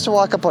if I was to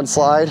walk up on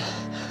Slide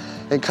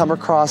and come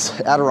across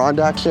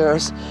Adirondack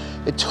chairs,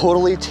 it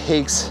totally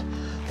takes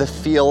the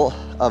feel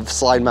of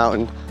Slide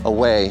Mountain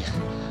away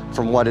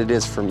from what it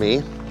is for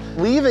me.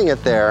 Leaving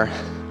it there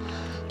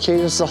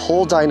changes the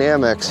whole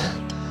dynamics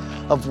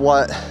of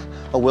what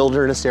a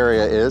wilderness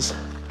area is.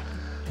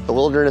 A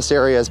wilderness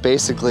area is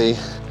basically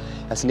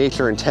as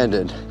nature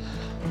intended.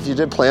 If you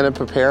did plan and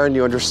prepare and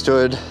you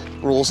understood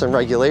rules and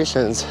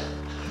regulations,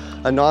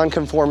 a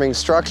non-conforming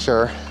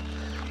structure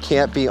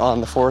can't be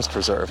on the forest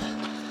preserve.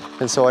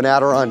 And so an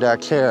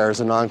Adirondack chair is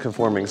a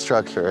non-conforming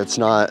structure. It's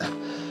not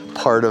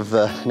part of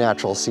the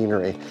natural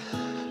scenery.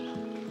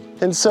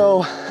 And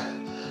so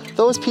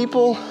those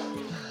people,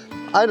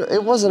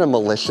 it wasn't a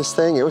malicious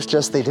thing, it was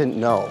just they didn't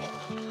know.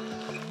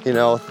 You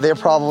know, they're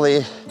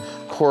probably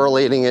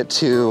correlating it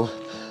to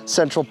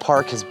Central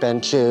Park has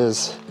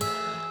benches,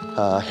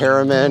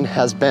 Harriman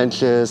has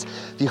benches.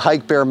 If you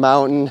hike Bear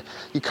Mountain,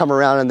 you come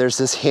around and there's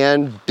this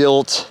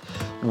hand-built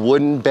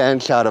wooden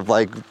bench out of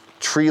like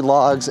tree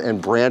logs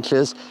and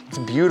branches. It's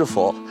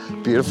beautiful,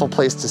 beautiful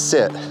place to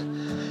sit.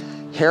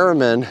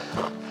 Harriman,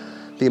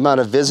 the amount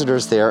of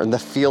visitors there and the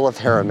feel of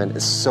Harriman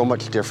is so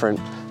much different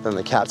than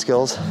the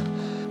Catskills.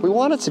 We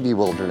want it to be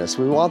wilderness.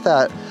 We want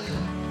that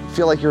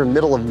feel like you're in the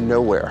middle of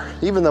nowhere,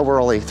 even though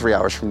we're only 3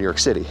 hours from New York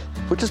City,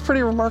 which is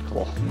pretty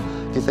remarkable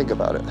if you think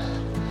about it.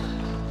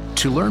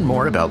 To learn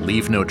more about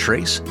Leave No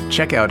Trace,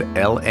 check out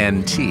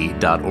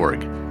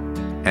lnt.org.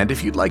 And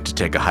if you'd like to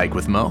take a hike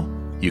with Mo,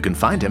 You can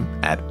find him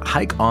at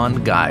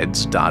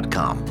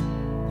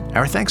hikeonguides.com.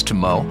 Our thanks to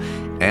Mo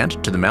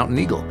and to the Mountain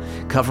Eagle,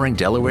 covering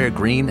Delaware,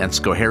 Greene, and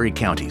Schoharie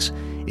counties,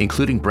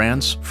 including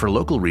brands for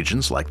local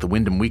regions like the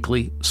Windham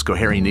Weekly,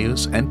 Schoharie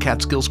News, and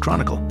Catskills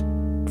Chronicle.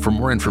 For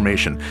more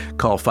information,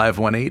 call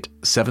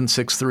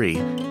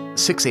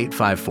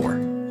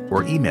 518-763-6854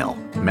 or email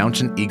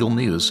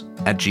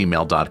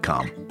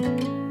mountaineaglenews@gmail.com.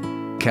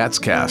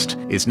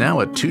 Catscast is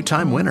now a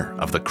 2-time winner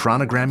of the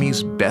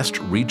Chronogrammy's Best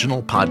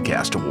Regional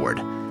Podcast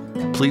Award.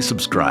 Please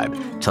subscribe,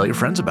 tell your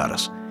friends about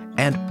us,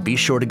 and be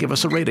sure to give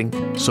us a rating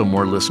so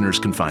more listeners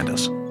can find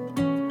us.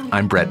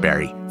 I'm Brett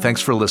Barry.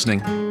 Thanks for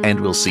listening, and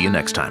we'll see you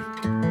next time.